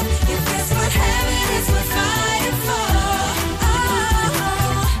this love. If it's worth having, it's worth fighting for. Oh.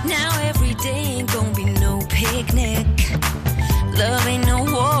 Now every day ain't gonna be no picnic. Love ain't no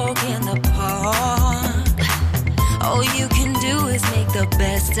walk in the park. All you can do is make the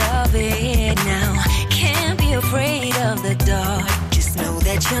best of it now. Can't be afraid of the dark. Just know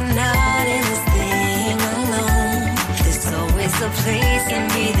that you're not in this thing alone. There's always a place in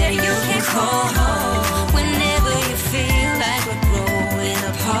me that you can call home. Whenever you feel like we're growing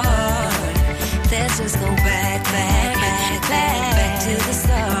apart, let's just go back to the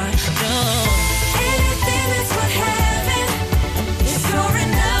start. No. Anything that's worth having is sure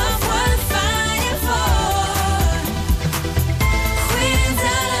enough worth fighting for. Quitting's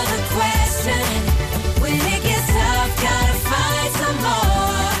out of the question. When it gets tough, gotta find some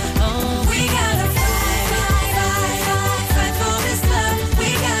more. We gotta fight for this love. We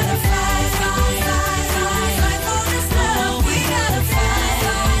gotta fight for this love. We gotta fight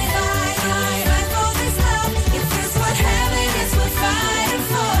for this love. If it's worth having, it's worth fighting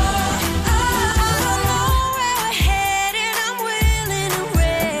for. I don't know where we're headed. I'm willing and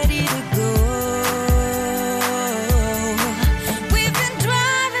ready to go. We've been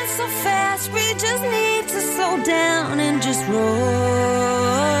driving so fast, we just need to slow down and just roll.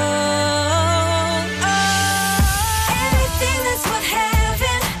 Anything that's worth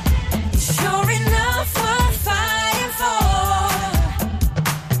having, sure enough worth fighting for.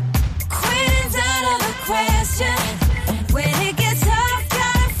 Quitting's out of the question. When it gets tough,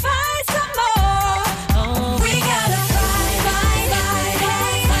 gotta find some more. We gotta fight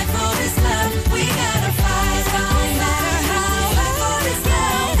for this love. We gotta fight for this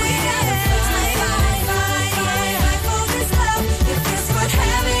love. We gotta fight for this love. If it's worth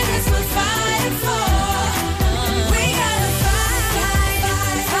having, it's worth fighting for. We gotta fight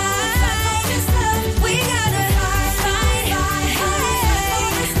for this love. We gotta fight for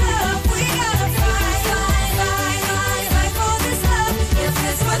this love. We gotta fight for this love. If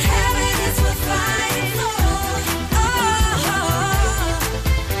it's worth having, it's worth fighting for.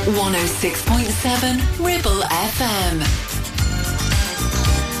 106.7 Ribble FM.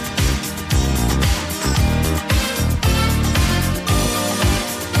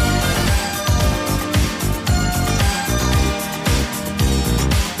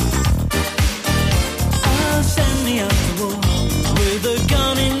 I'll send me up to war with a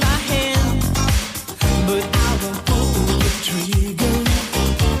gun in my hand, but I won't pull the trigger.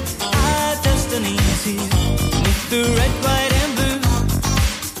 Our destiny's here with the red, white, and blue.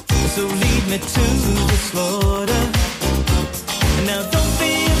 So lead me to the slaughter.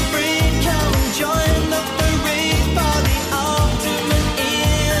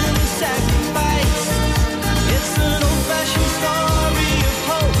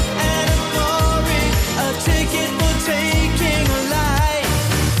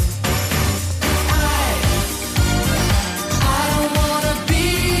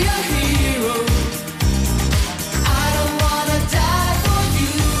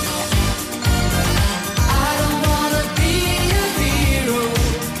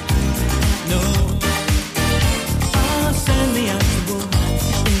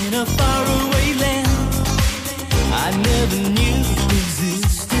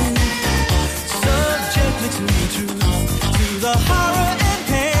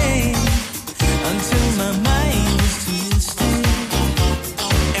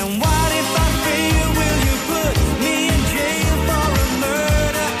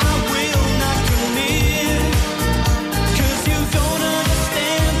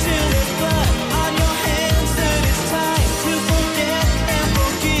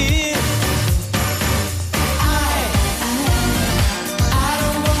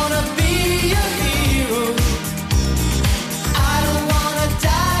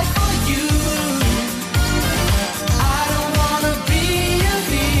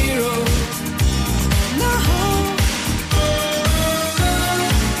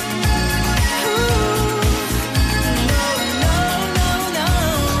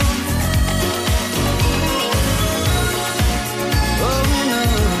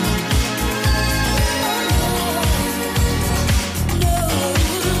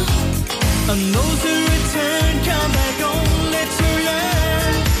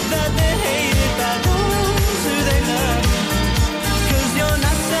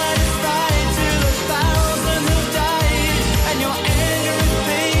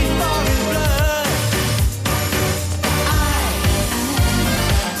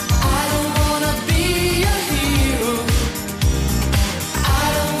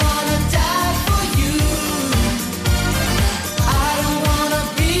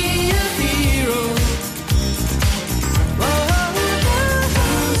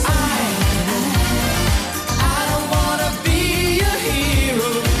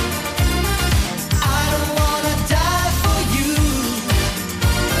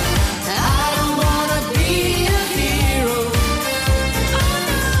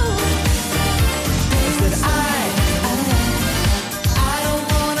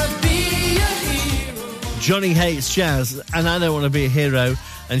 Johnny Hates Jazz, and I Don't Want to Be a Hero,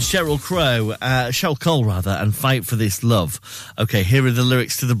 and Sheryl Cole, and Fight for This Love. Okay, here are the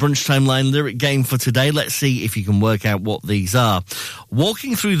lyrics to the Brunch Timeline lyric game for today. Let's see if you can work out what these are.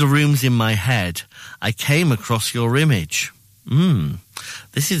 Walking through the rooms in my head, I came across your image.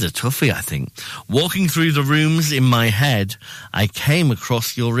 This is a toughie, I think. Walking through the rooms in my head, I came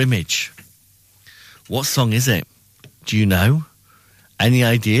across your image. What song is it? Do you know? Any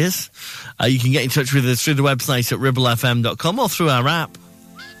ideas? You can get in touch with us through the website at ribblefm.com or through our app.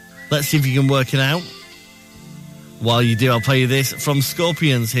 Let's see if you can work it out. While you do, I'll play you this from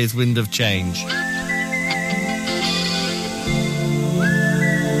Scorpions. Here's Wind of Change.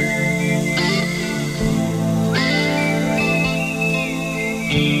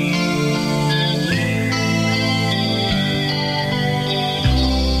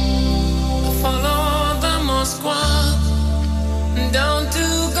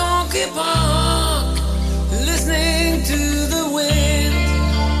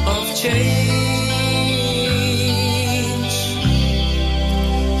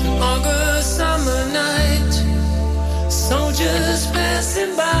 Soldiers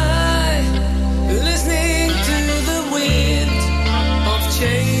passing by, listening to the wind of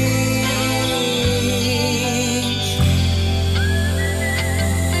change.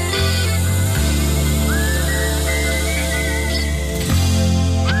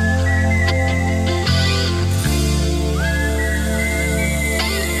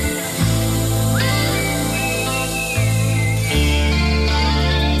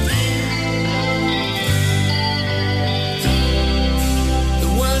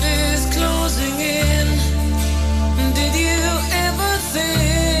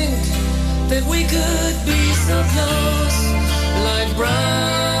 We could be so close, like brothers.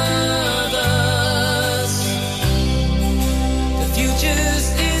 The future's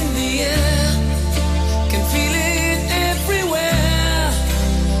in the air, can feel it everywhere.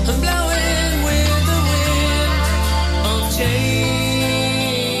 I'm blowing with the wind of change.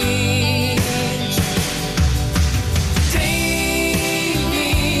 Take me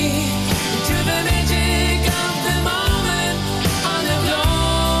to the magic of the moment on the floor.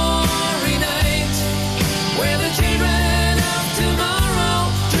 Where the children of tomorrow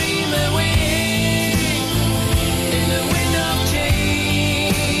dream away in the wind of change.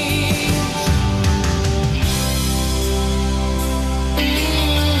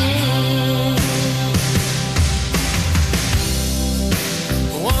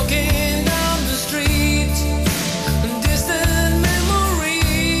 Walking down the street, distant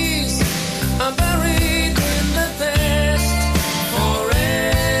memories are buried in the past forever.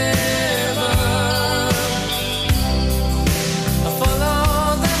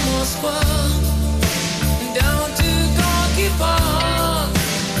 Down to Gorky Park,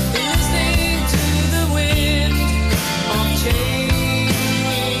 listening to the wind of change.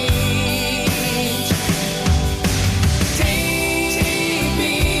 Take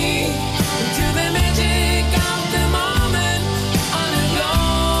me to the magic of the moment on a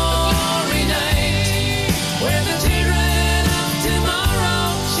glory night, where the children of tomorrow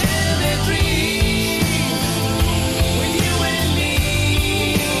share their dreams with you and me.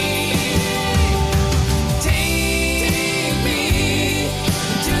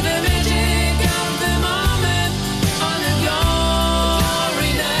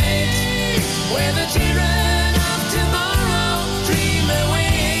 Children of tomorrow dream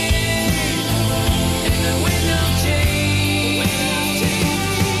away in the wind of change.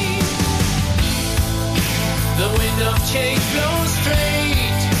 The wind of change blows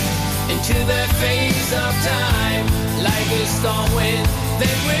straight into the face of time, like a storm wind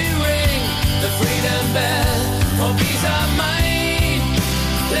that will ring the freedom bell for peace of mind.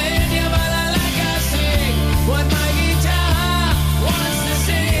 Play your ballad like I sing what my guitar wants to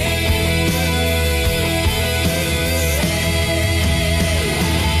sing.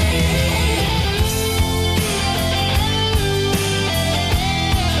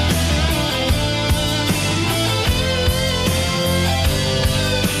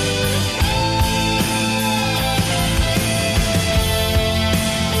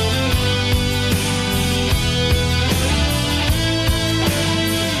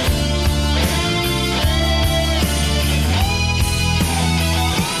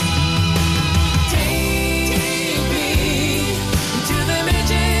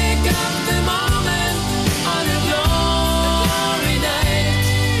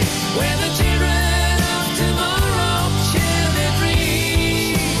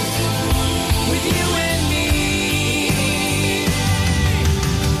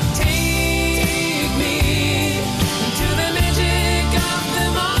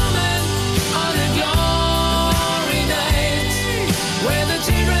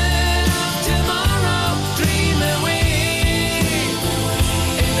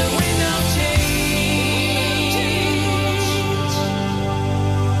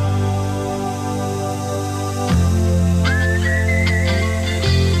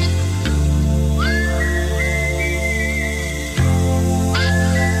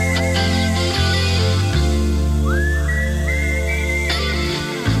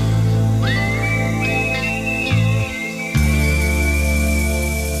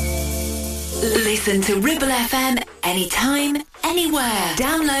 Listen to Ribble FM anytime, anywhere.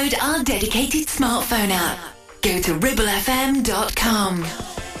 Download our dedicated smartphone app. Go to ribblefm.com.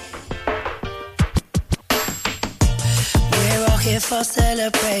 We're all here for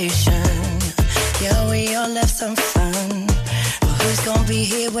celebration. Yeah, we all have some fun. But who's gonna be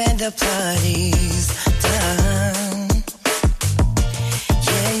here when the party's done?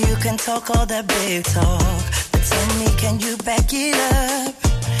 Yeah, you can talk all that big talk, but tell me, can you back it up?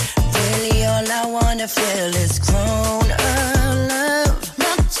 Really, all I wanna feel is grown up love.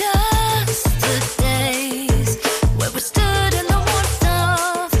 Not just the days where we stood in the warmth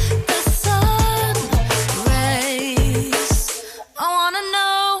of the sun rays. I wanna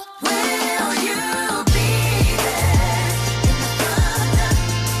know, will you be there in the thunder,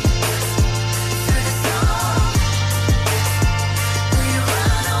 through the storm? Will you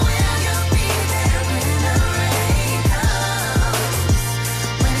run or will you be there when the rain comes?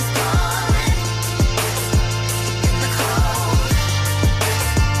 When it's pouring in the cold,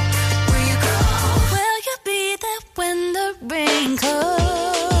 will you go? Will you be there when the rain comes?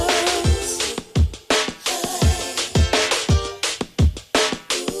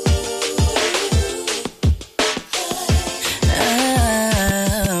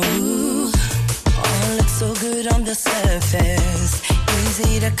 Ooh, all looks so good on the surface,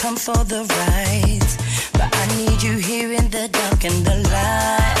 easy to come for the ride, but I need you here in the dark and the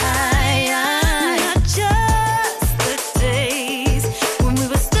light. Not just the days when we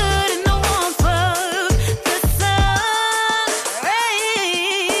were stood in the warmth of the sun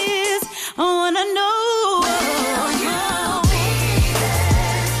rays. I wanna know, will you be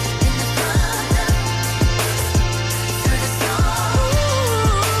there in the thunder, through the storm?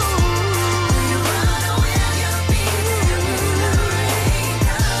 Will you run or will you be there when the rain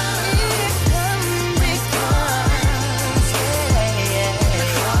comes? It comes, yeah. The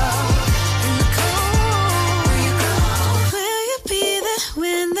cold, in the cold. Will you go? Will you be there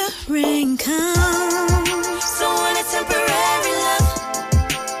when the rain comes? So when it's temporary love,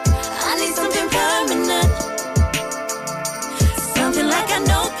 I need something permanent. Something like I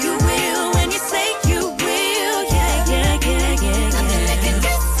know you will when you say you will. Yeah, yeah, yeah, yeah, yeah. Nothing make it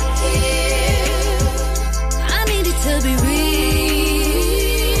disappear. I need it to be real.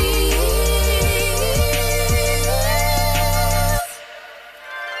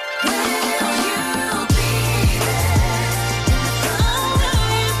 Will you be there in the thunder?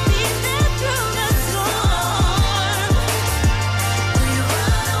 Will you be there through the storm? Will you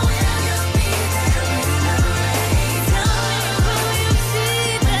run or will you be there when the rain comes? Will you be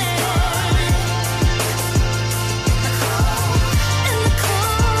there in the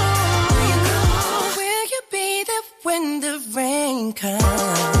cold? Will you go? Will you be there when the rain comes?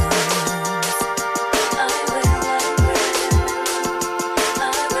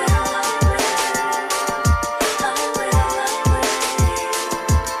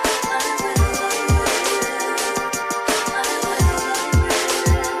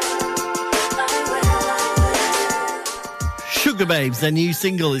 Sugar Babes, their new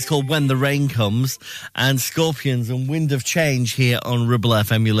single is called When the Rain Comes, and Scorpions and Wind of Change here on Ribble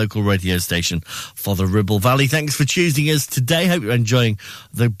FM, your local radio station for the Ribble Valley. Thanks for choosing us today. Hope you're enjoying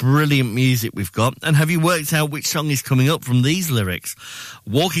the brilliant music we've got. And have you worked out which song is coming up from these lyrics?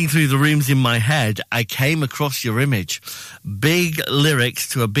 Walking through the rooms in my head, I came across your image. Big lyrics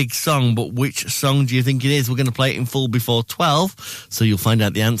to a big song, but which song do you think it is? We're going to play it in full before 12, so you'll find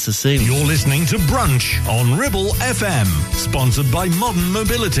out the answer soon. You're listening to Brunch on Ribble FM, sponsored by Modern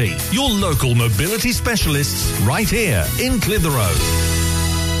Mobility, your local mobility specialists right here in Clitheroe.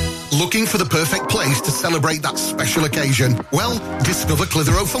 Looking for the perfect place to celebrate that special occasion? Well, discover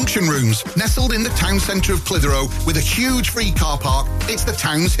Clitheroe Function Rooms. Nestled in the town centre of Clitheroe with a huge free car park, it's the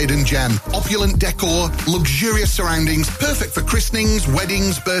town's hidden gem. Opulent decor, luxurious surroundings, perfect for christenings,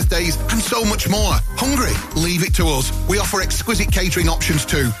 weddings, birthdays, and so much more. Hungry? Leave it to us. We offer exquisite catering options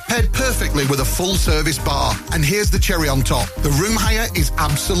too, paired perfectly with a full-service bar. And here's the cherry on top. The room hire is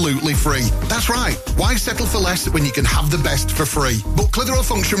absolutely free. That's right. Why settle for less when you can have the best for free? Book Clitheroe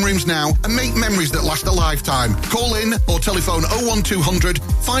Function Rooms now and make memories that last a lifetime. Call in or telephone 01200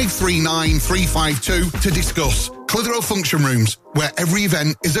 539 352 to discuss. Clitheroe Function Rooms, where every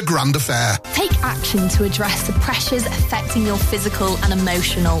event is a grand affair. Take action to address the pressures affecting your physical and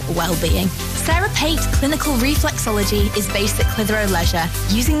emotional well-being. Sarah Pate Clinical Reflexology is based at Clitheroe Leisure.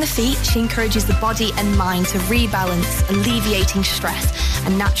 Using the feet, she encourages the body and mind to rebalance, alleviating stress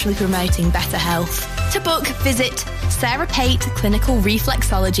and naturally promoting better health. To book, visit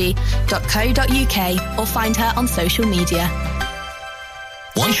sarahpateclinicalreflexology.co.uk or find her on social media.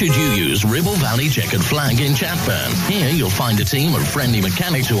 Why should you use Ribble Valley Checkered Flag in Chatburn? Here you'll find a team of friendly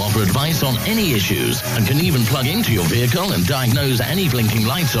mechanics who offer advice on any issues and can even plug into your vehicle and diagnose any blinking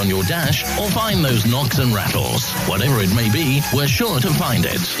lights on your dash or find those knocks and rattles. Whatever it may be, we're sure to find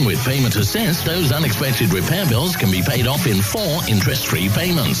it. With Payment Assist, those unexpected repair bills can be paid off in 4 interest-free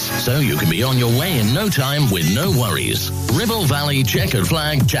payments, so you can be on your way in no time with no worries. Ribble Valley Checkered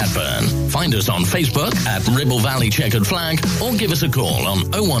Flag, Chatburn. Find us on Facebook at Ribble Valley Checkered Flag or give us a call on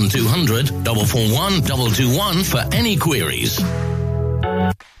 01200 441 221 for any queries.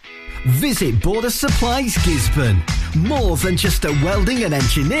 Visit Border Supplies Gisborne. More than just a welding and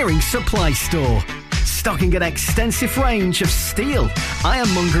engineering supply store. Stocking an extensive range of steel,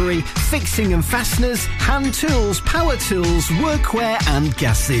 ironmongery, fixing and fasteners, hand tools, power tools, workwear and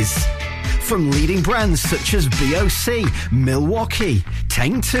gases. From leading brands such as BOC, Milwaukee,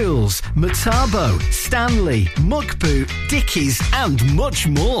 Tang Tools, Metabo, Stanley, Muck Boot, Dickies and much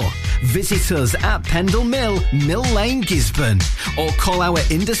more. Visit us at Pendle Mill, Mill Lane, Gisborne, or call our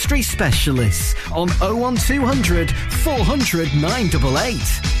industry specialists on 01200 400 988.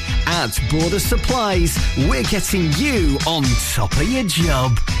 At Border Supplies, we're getting you on top of your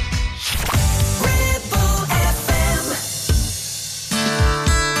job.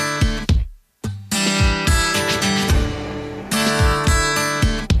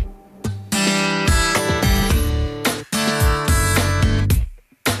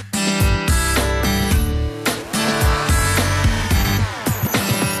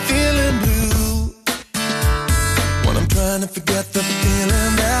 To forget the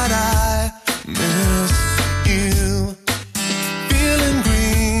feeling that I miss you. Feeling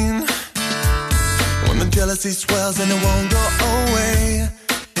green when the jealousy swells and it won't go away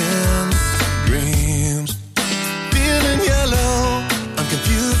in dreams. Feeling yellow, I'm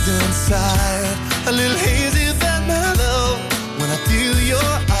confused inside, a little hazy that mellow when I feel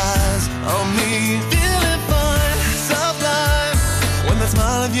your eyes on me. Feeling fine, sublime when that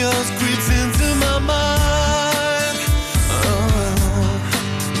smile of yours creeps into my mind.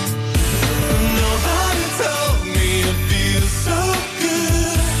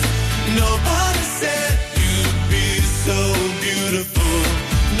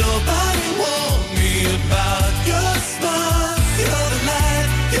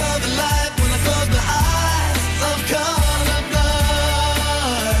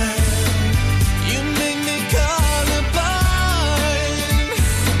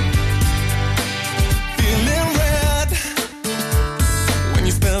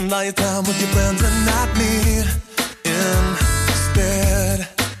 All your time with your friends and not me instead.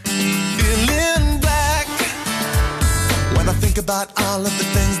 Feeling black when I think about all of the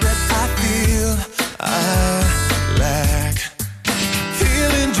things that I feel I lack.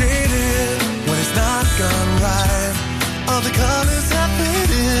 Feeling jaded when it's not gone right. All the colors have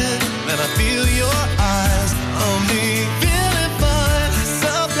faded and I feel your eyes on me. Feeling fine,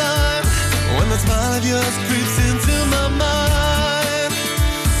 sublime when the smile of yours creeps into my mind.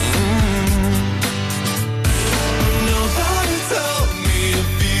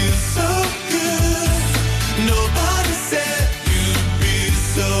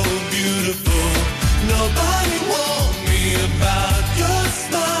 Nobody warned me about your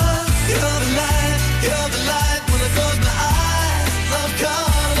smile. You're the light when I close my eyes. I'm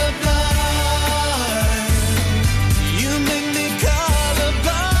colorblind. You make me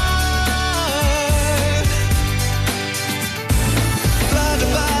colorblind.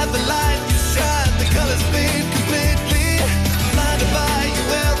 Blinded by the light you shine, the colors fade completely. Blinded by you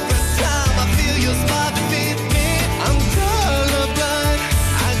every time I feel your smile defeat me. I'm colorblind.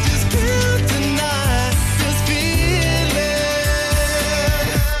 I just can't deny.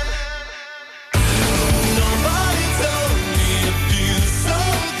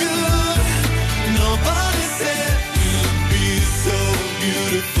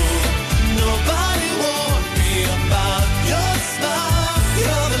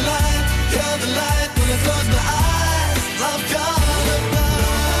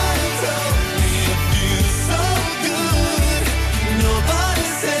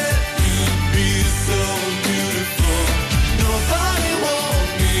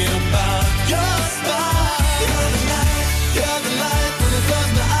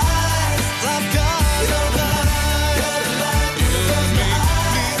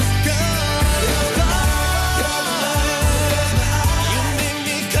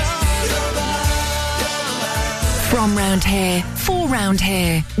 From round here, for round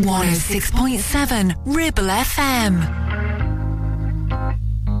here, 106.7 Ribble FM.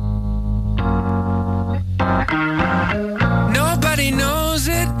 Nobody knows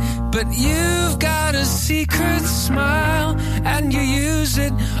it, but but you've got a secret smile, and you use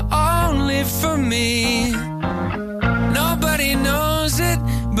it only for me. Nobody knows it,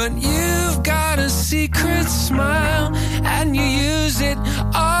 but you've got a secret smile, and you use it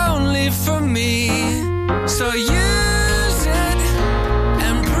only for me. So use it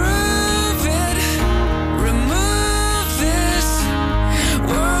and prove it. Remove this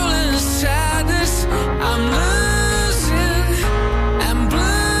world in sadness. I'm losing and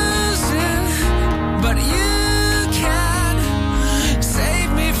bluesing, but you can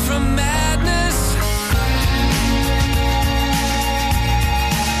save me from madness.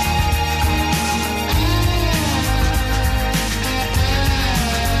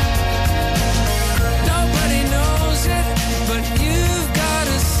 Nobody knows it, but you've got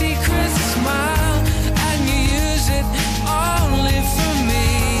a secret smile, and you use it only for me.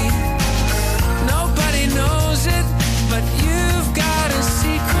 Nobody knows it, but you've got a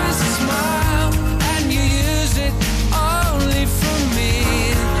secret smile, and you use it only for me.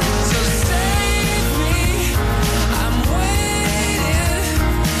 So save me, I'm waiting,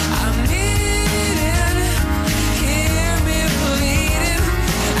 I'm needing, hear me bleeding,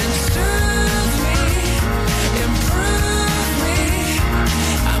 and soothe me, improve me.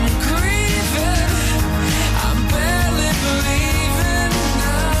 I'm grieving, I'm barely believing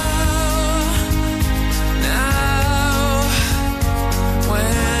now.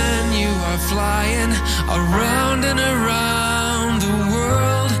 When you are flying around and around the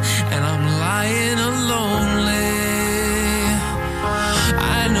world, and I'm lying lonely,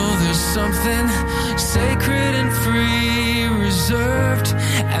 I know there's something sacred and free, reserved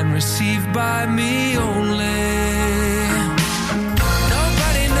and received by me only.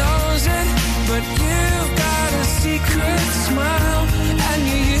 Nobody knows it, but you've got a secret smile, and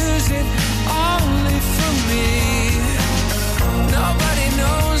you use it only for me. Nobody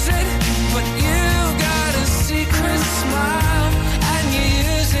knows it, but you've got a secret smile, and you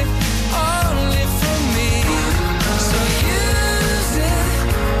use it only for me. So use it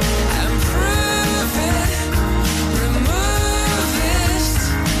and prove it. Remove this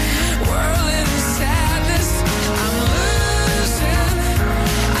world in sadness. I'm losing,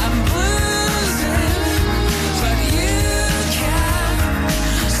 I'm bluesing, but you can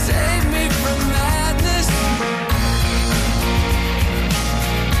save me from madness.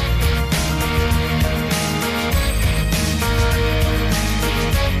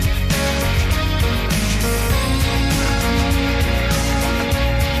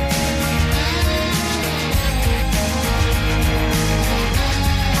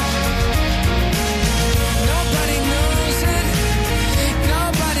 Nobody knows it,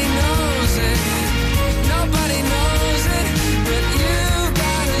 nobody knows it, nobody knows it, but you've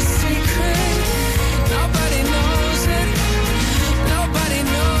got a secret. Nobody knows it, nobody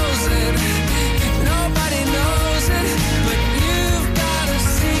knows it, nobody knows it, but you've got a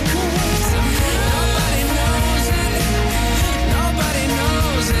secret. Nobody knows it, nobody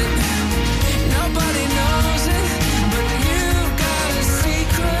knows it, nobody knows it, but you've got a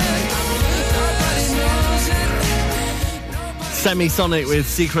secret. Nobody knows it. Semisonic with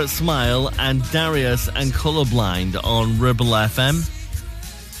Secret Smile, and Darius and Colourblind on Ribble FM.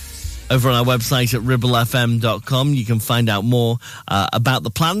 Over on our website at ribblefm.com, you can find out more about the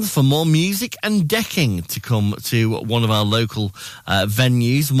plans for more music and decking to come to one of our local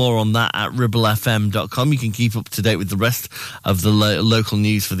venues. More on that at ribblefm.com. You can keep up to date with the rest of the local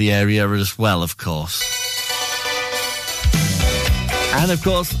news for the area as well, of course. And, of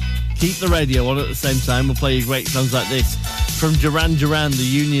course, keep the radio on at the same time. We'll play you great songs like this from Duran Duran, The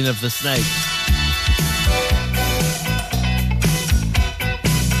Union of the Snakes.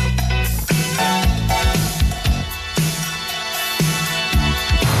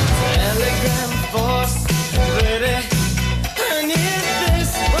 Telegram force ready, and if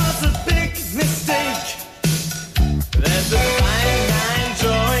this was a big mistake, there's a fine line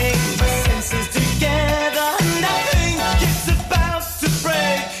drawing my senses together, and I think it's about to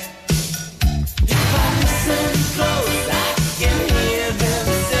break. If I listen close, I can hear them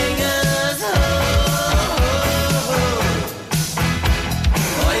sing us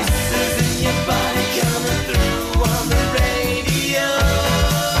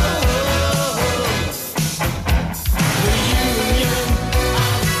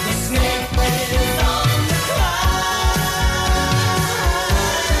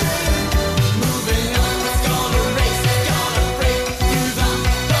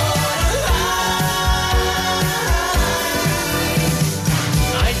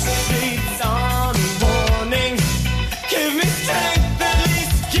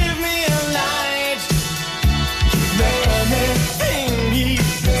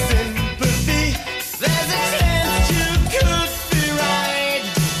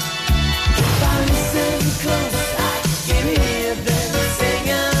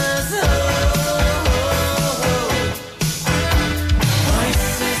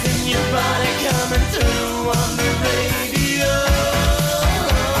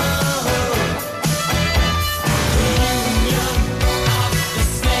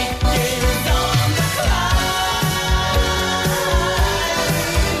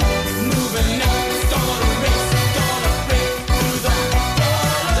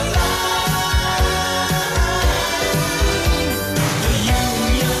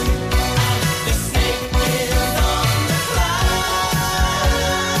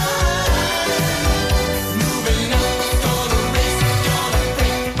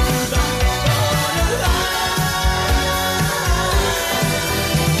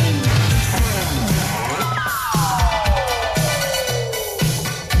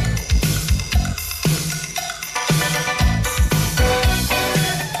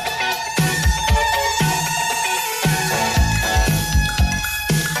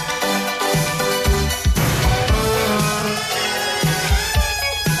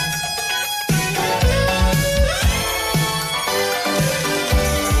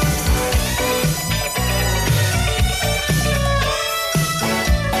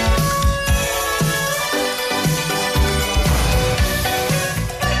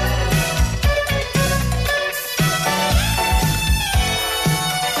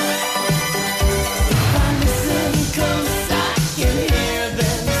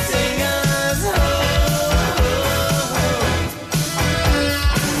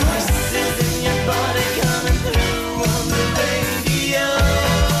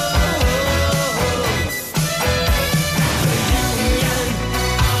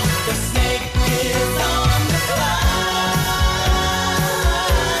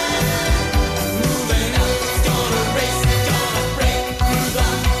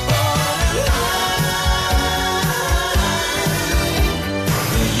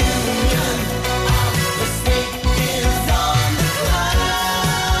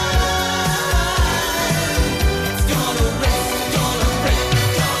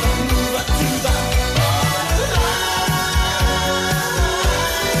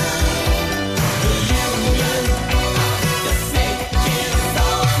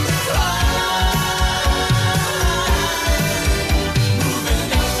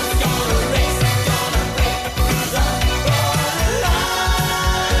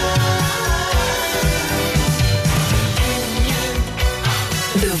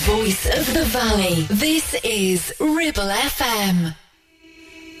The voice of the valley. This is Ribble FM.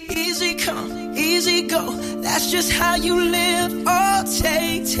 Easy come, easy go. That's just how you live. Oh,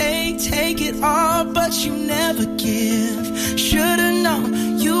 take it all, but you never give. Should've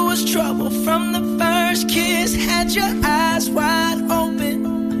known you was trouble from the first kiss. Had your eyes wide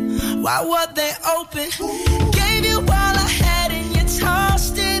open. Why were they open? Gave you all I had and you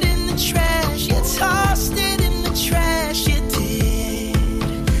tossed it in the trash. You tossed it in the trash. You did.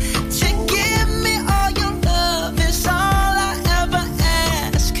 To give me all your love is all I ever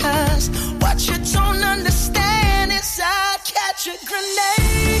ask. 'Cause what you don't understand is I'd catch a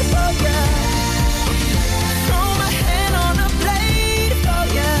grenade for ya. Throw my hand on a blade for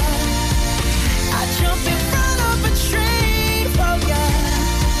ya. I jump in front of a train for ya.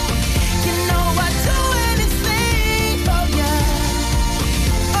 You know I'd do anything for ya.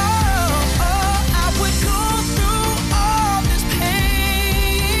 Oh, I would go through all this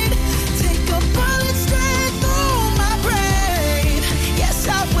pain. Take a bullet straight through my brain. Yes, I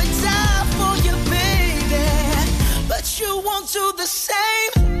would die for you, baby. But you won't do the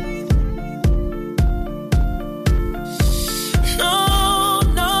same. No.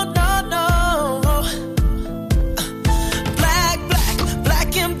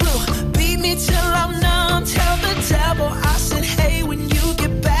 Black and blue. Beat me till I'm numb. Tell the devil I said, hey, when you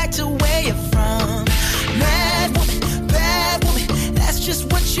get back to where you're from. Mad woman, bad woman, that's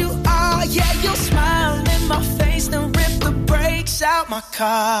just what you are. Yeah, you'll smile in my face, then rip the brakes out my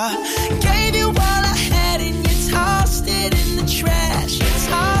car. Gave you all I had and you tossed it in the trash. You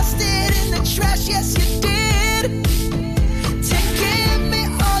tossed it in the trash, yes you did. To give me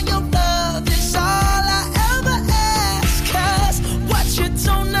all your love is all I ever ask. 'Cause what you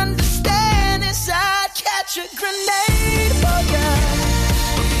don't understand is I'd catch a grenade for ya.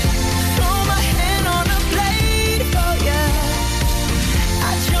 Throw my hand on a blade for ya.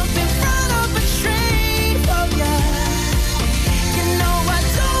 I jump in front of a train for ya. You know I'd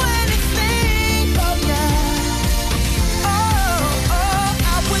do anything for ya. Oh,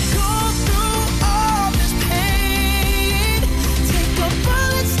 I would go through all this pain. Take a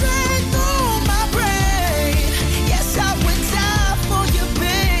bullet straight through my brain. Yes, I would die for you,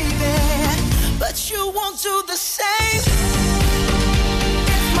 baby. But you won't do the same.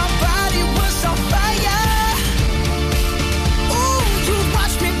 If my body was on fire, ooh, you'd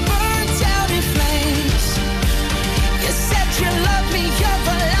watch me burn down in flames. You said you love me, you're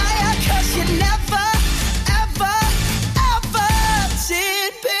a liar. 'Cause you never, ever, ever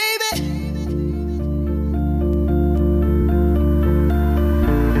did, baby.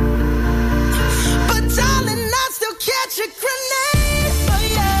 But darling, I still catch a grenade for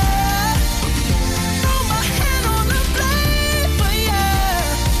ya. Throw my hand on a blade for ya.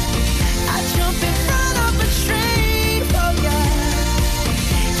 I jump in front of a train for ya.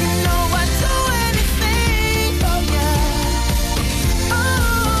 You know I'd do anything for ya.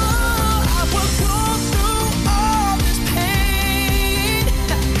 Oh, I will go through all this pain.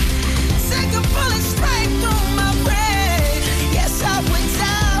 Take a bullet straight through my brain. Yes, I would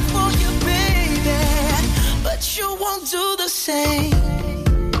die for you, baby. But you won't do the same.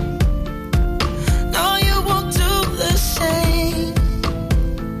 No, you won't do the same.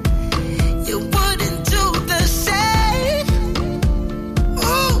 You wouldn't do the same.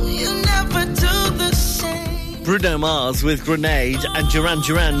 Oh, you never do the same. Bruno Mars with Grenade and Duran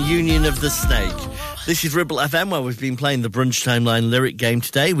Duran, Union of the Snake. This is Ribble FM, where we've been playing the Brunch Timeline lyric game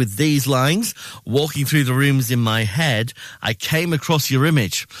today with these lines. Walking through the rooms in my head, I came across your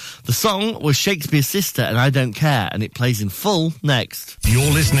image. The song was Shakespeare's Sister and I Don't Care, and it plays in full next.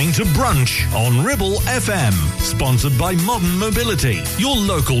 You're listening to Brunch on Ribble FM, sponsored by Modern Mobility, your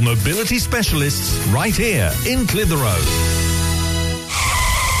local mobility specialists right here in Clitheroe.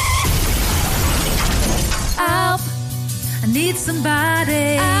 Help, I need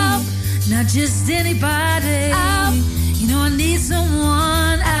somebody. Help, not just anybody. Help, you know I need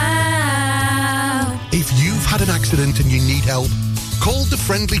someone. Help. If you've had an accident and you need help, call the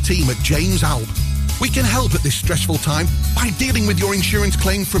friendly team at James Alp. We can help at this stressful time by dealing with your insurance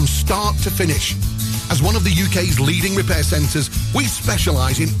claim from start to finish. As one of the UK's leading repair centres, we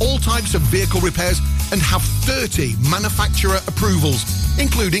specialise in all types of vehicle repairs and have 30 manufacturer approvals,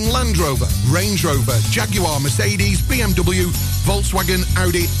 including Land Rover, Range Rover, Jaguar, Mercedes, BMW, Volkswagen,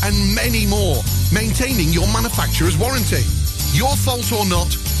 Audi and many more, maintaining your manufacturer's warranty. Your fault or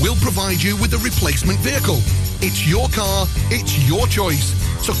not, we'll provide you with a replacement vehicle. It's your car, it's your choice.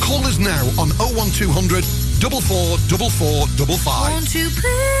 So call us now on 01200 444455. Won't you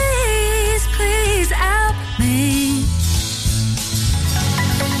please help me?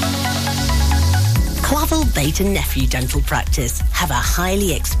 Clavel Bait & Nephew Dental Practice have a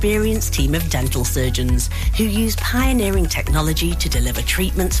highly experienced team of dental surgeons who use pioneering technology to deliver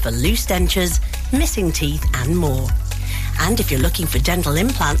treatments for loose dentures, missing teeth and more. And if you're looking for dental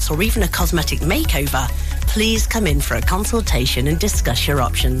implants or even a cosmetic makeover, please come in for a consultation and discuss your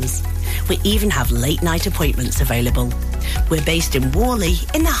options. We even have late night appointments available. We're based in Worley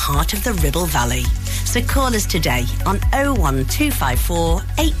in the heart of the Ribble Valley. So call us today on 01254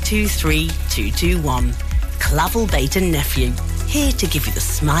 823 221. Clavel Bait & Nephew. Here to give you the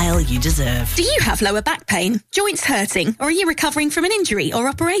smile you deserve. Do you have lower back pain, joints hurting, or are you recovering from an injury or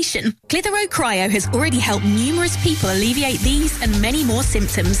operation? Clitheroe Cryo has already helped numerous people alleviate these and many more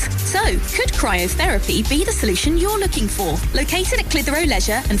symptoms. So, could cryotherapy be the solution you're looking for? Located at Clitheroe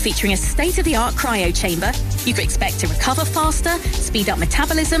Leisure and featuring a state-of-the-art cryo chamber, you can expect to recover faster, speed up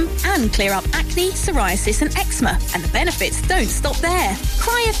metabolism, and clear up acne, psoriasis, and eczema. And the benefits don't stop there.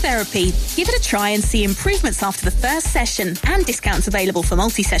 Cryotherapy. Give it a try and see improvements after the first session and discounts available for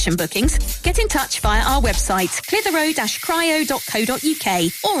multi-session bookings. Get in touch via our website,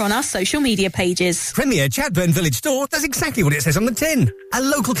 clitheroe-cryo.co.uk, or on our social media pages. Premier Chatburn Village Store does exactly what it says on the tin. A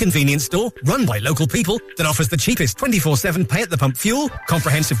local convenience store run by local people that offers the cheapest 24/7 pay-at-the-pump fuel,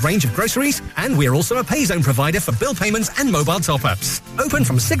 comprehensive range of groceries, and we're also a pay zone provider for bill payments and mobile top-ups. Open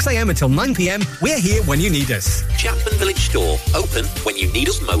from 6 a.m. until 9 p.m. We're here when you need us. Chatburn Village Store, open when you need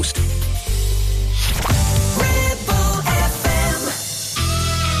us most.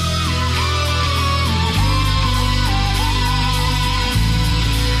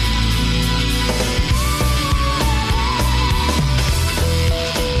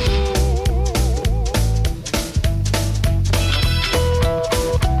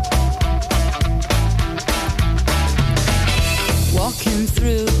 Walking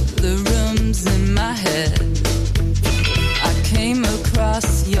through the rooms in my head, I came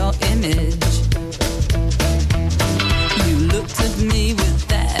across your image. You looked at me with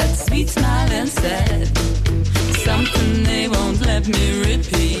that sweet smile and said something they won't let me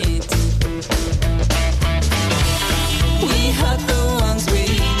repeat. We hurt the ones we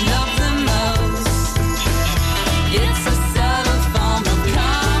love the most. It's a subtle form of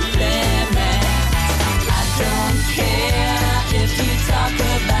compliment. I don't care if you talk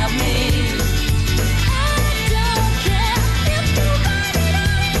about me. I don't care if you write it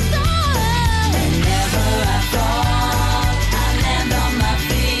on your story. Whenever I fall, I land on my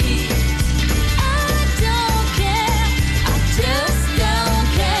feet. I don't care, I just don't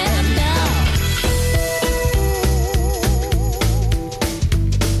care now.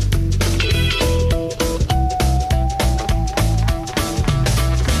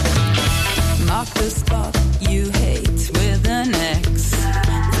 Mark the spot you hate with an X.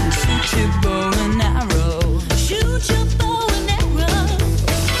 And shoot your bow and arrow. Shoot your bow and arrow.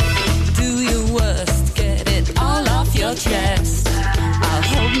 Do your worst, get it all off your chest. I'll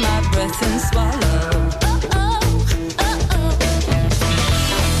hold my breath and swallow.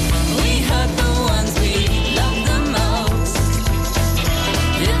 We hurt the ones we love the most.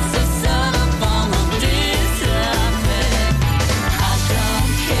 It's a subtle form of discipline. I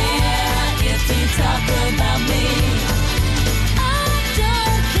don't care if you talk about me. I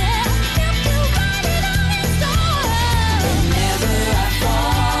don't care if you write it on your story. Whenever I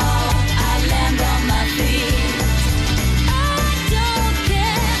fall, I land on my feet. I don't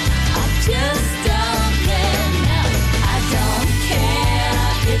care, I just don't care now. I don't care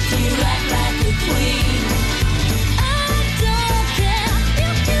if you act like a queen. I don't care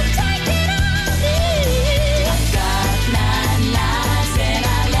if you take it on me. I got 9 lives and I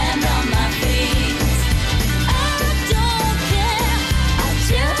land on my feet. I don't care, I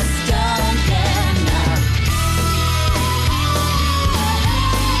just don't care now.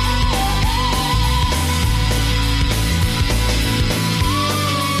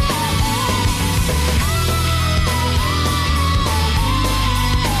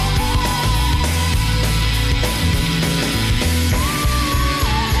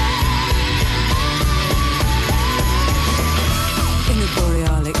 In a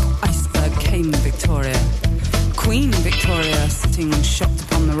borealic iceberg came Victoria. Queen Victoria, sitting shocked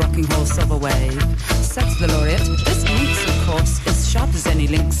upon the rocking horse of a wave, said to the laureate, "This minx, of course, is sharp as any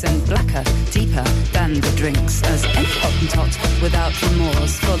lynx and blacker, deeper than the drinks, as any Hottentot without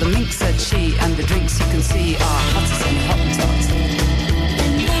remorse. For the minx," said she, "and the drinks you can see are hot as any Hottentot."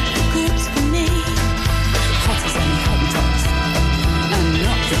 Make the goods for me. Hot as any Hottentot, and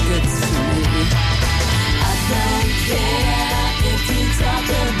not the goods for me. I don't care if you talk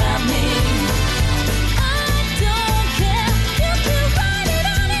about me. I don't care if you write it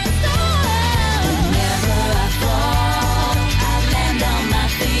on your story. Whenever I fall, I land on my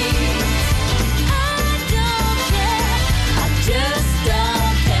feet. I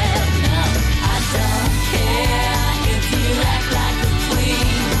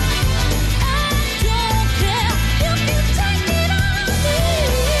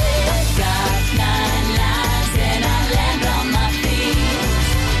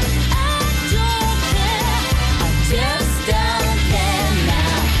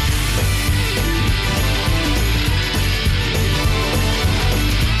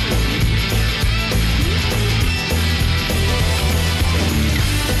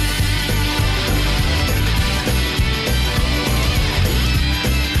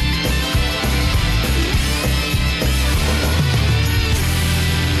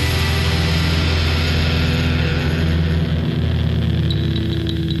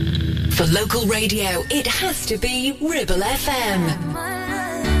For local radio, it has to be Ribble FM.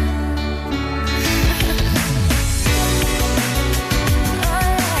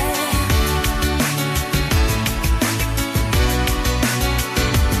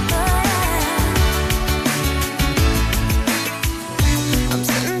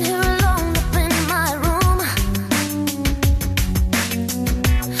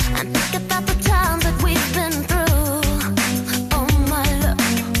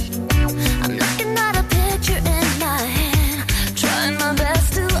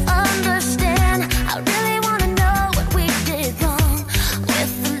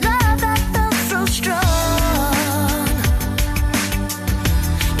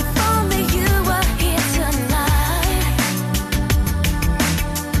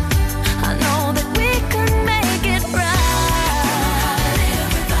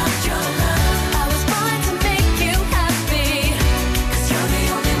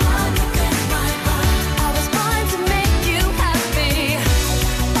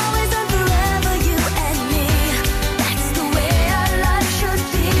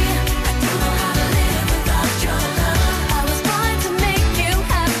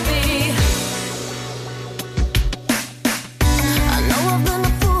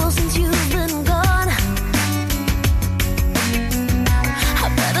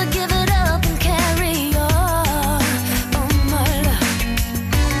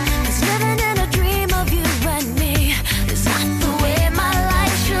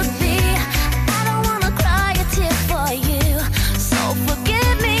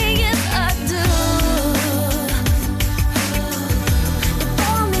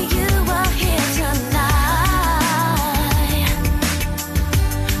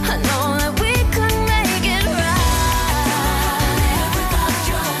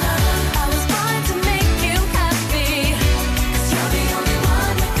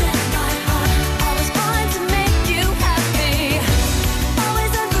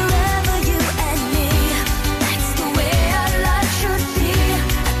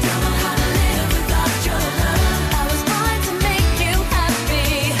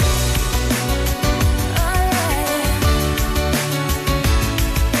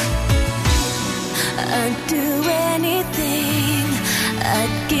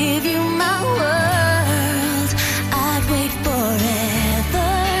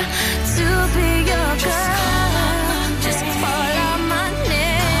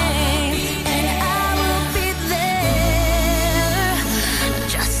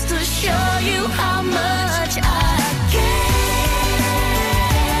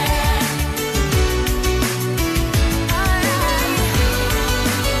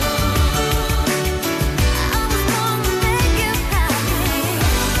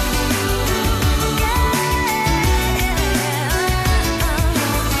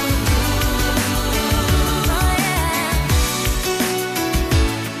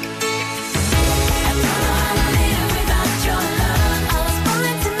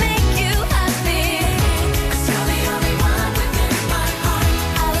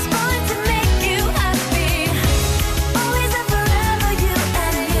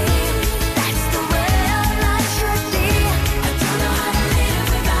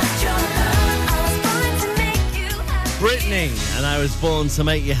 Born to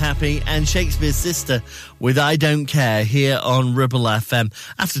Make You Happy, and Shakespeare's Sister with I Don't Care here on Ribble FM.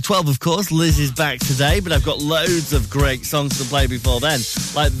 After 12, of course, Liz is back today, but I've got loads of great songs to play before then.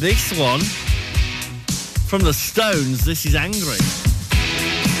 Like this one from the Stones, this is Angry.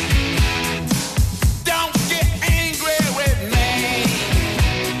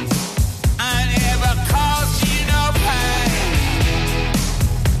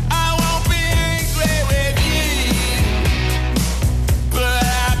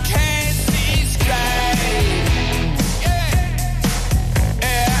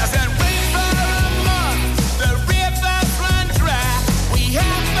 We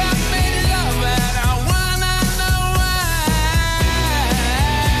have been made love, and I wanna know why.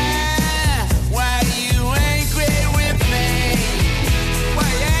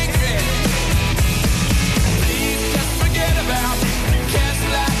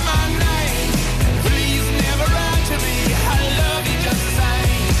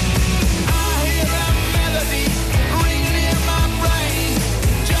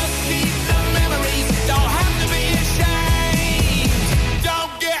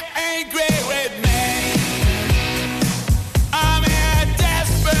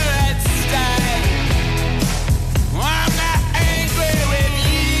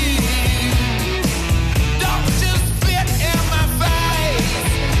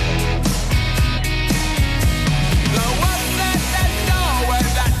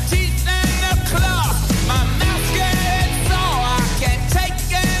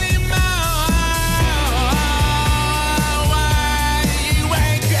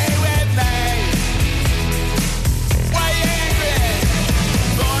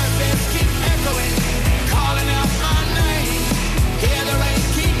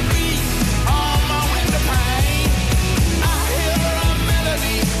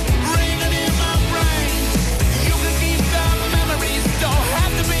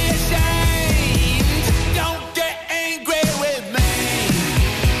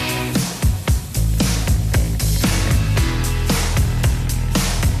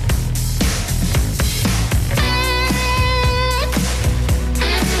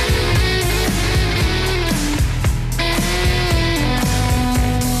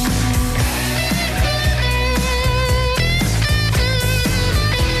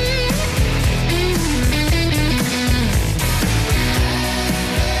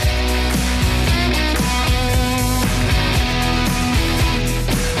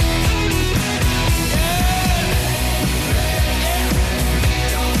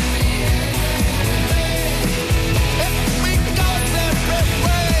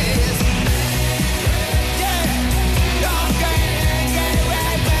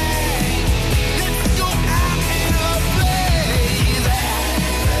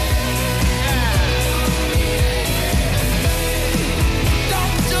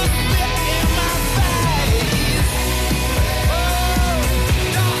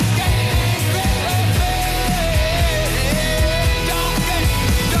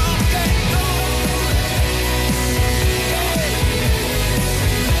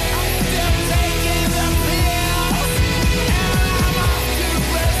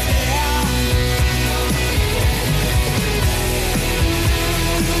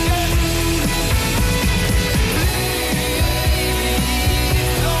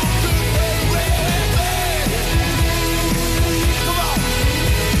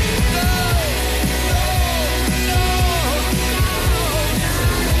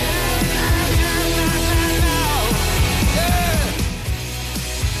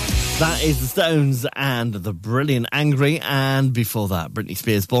 That is the Stones and the brilliant Angry, and before that, Britney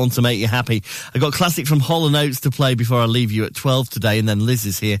Spears, Born to Make You Happy. I got classic from Hall & Oates to play before I leave you at 12 today, and then Liz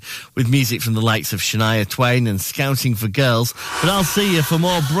is here with music from the likes of Shania Twain and Scouting for Girls. But I'll see you for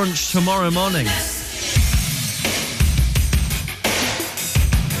more Brunch tomorrow morning.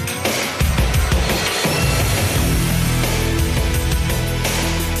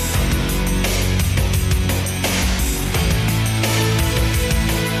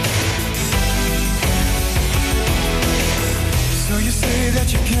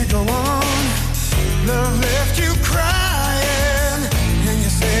 You can't go on. Love left you crying, and you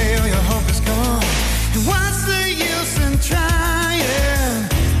say all your hope is gone. And what's the use in trying?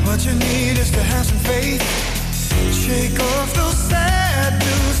 What you need is to have some faith. Shake off those sad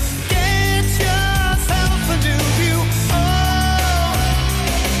blues. Get yourself a new view. Oh,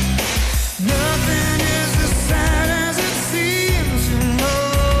 nothing is as sad as it seems, you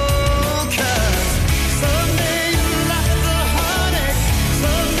know. 'Cause someday you laugh at the heartache.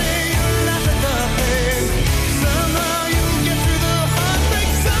 Someday you laugh at the pain. Somehow you get through the heartbreak.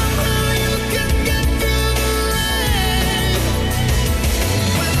 Somehow you can get through the rain.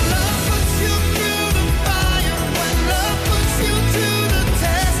 When love puts you through the fire, when love puts you to the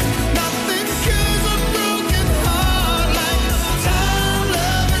test, nothing cures a broken heart like time,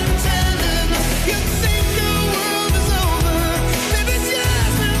 love, and tenderness. You think your world is over, baby,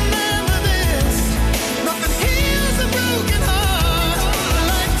 just remember this. Nothing heals a broken heart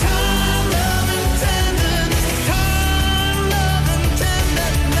like time, love, and tenderness. Time, love, and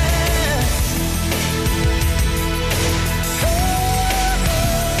tenderness.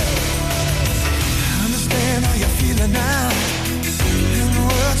 I understand how you're feeling now and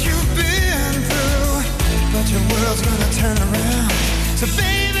what you've been through, but your world's gonna turn around. So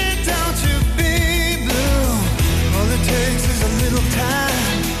baby, don't you be blue. All it takes is a little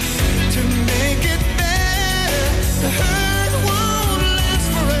time to make it better. The hurt won't last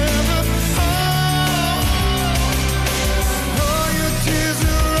forever. Oh, your tears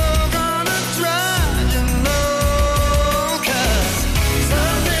are all gonna dry, you know. 'Cause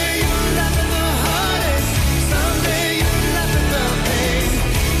someday you laugh at the heartache. Someday you laugh at the pain.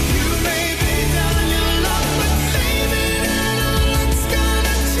 You may be down on your luck, but baby, that all looks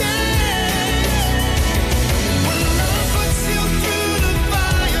gonna change. When love puts you through the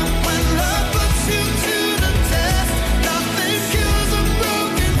fire, when love puts you to the test, nothing cures a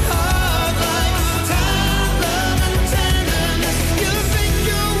broken heart like time, love, and tenderness. You think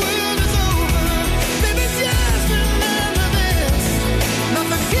your world is over, baby, just remember this.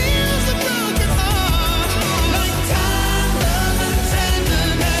 Nothing heals a broken heart like time, love, and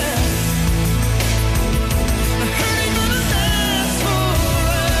tenderness. The hurt ain't gonna last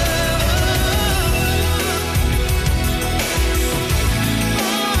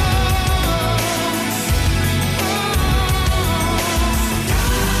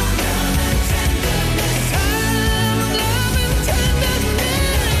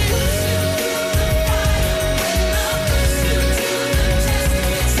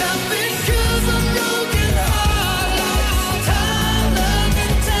Nothing cures a broken heart like time, love,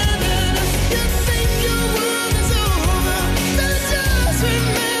 and tenderness. You think your world is over, but just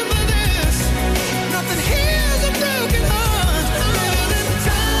remember this. Nothing heals a broken heart better than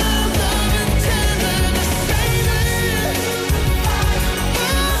time, love, and tenderness, baby.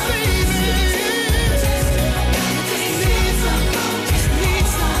 Oh, baby. Just need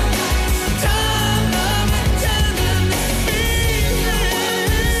some time, love, and tenderness, baby.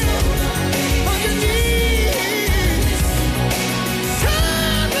 All you need is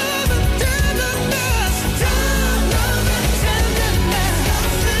time, love, and tenderness. Time, love, and tenderness,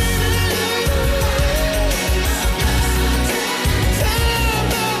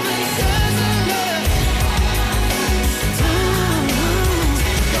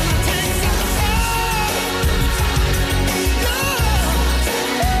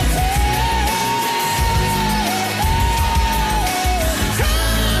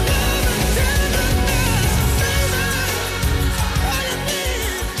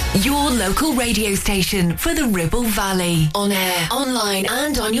 Your local radio station for the Ribble Valley. On air, online,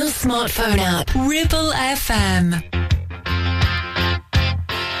 and on your smartphone app. Ribble FM.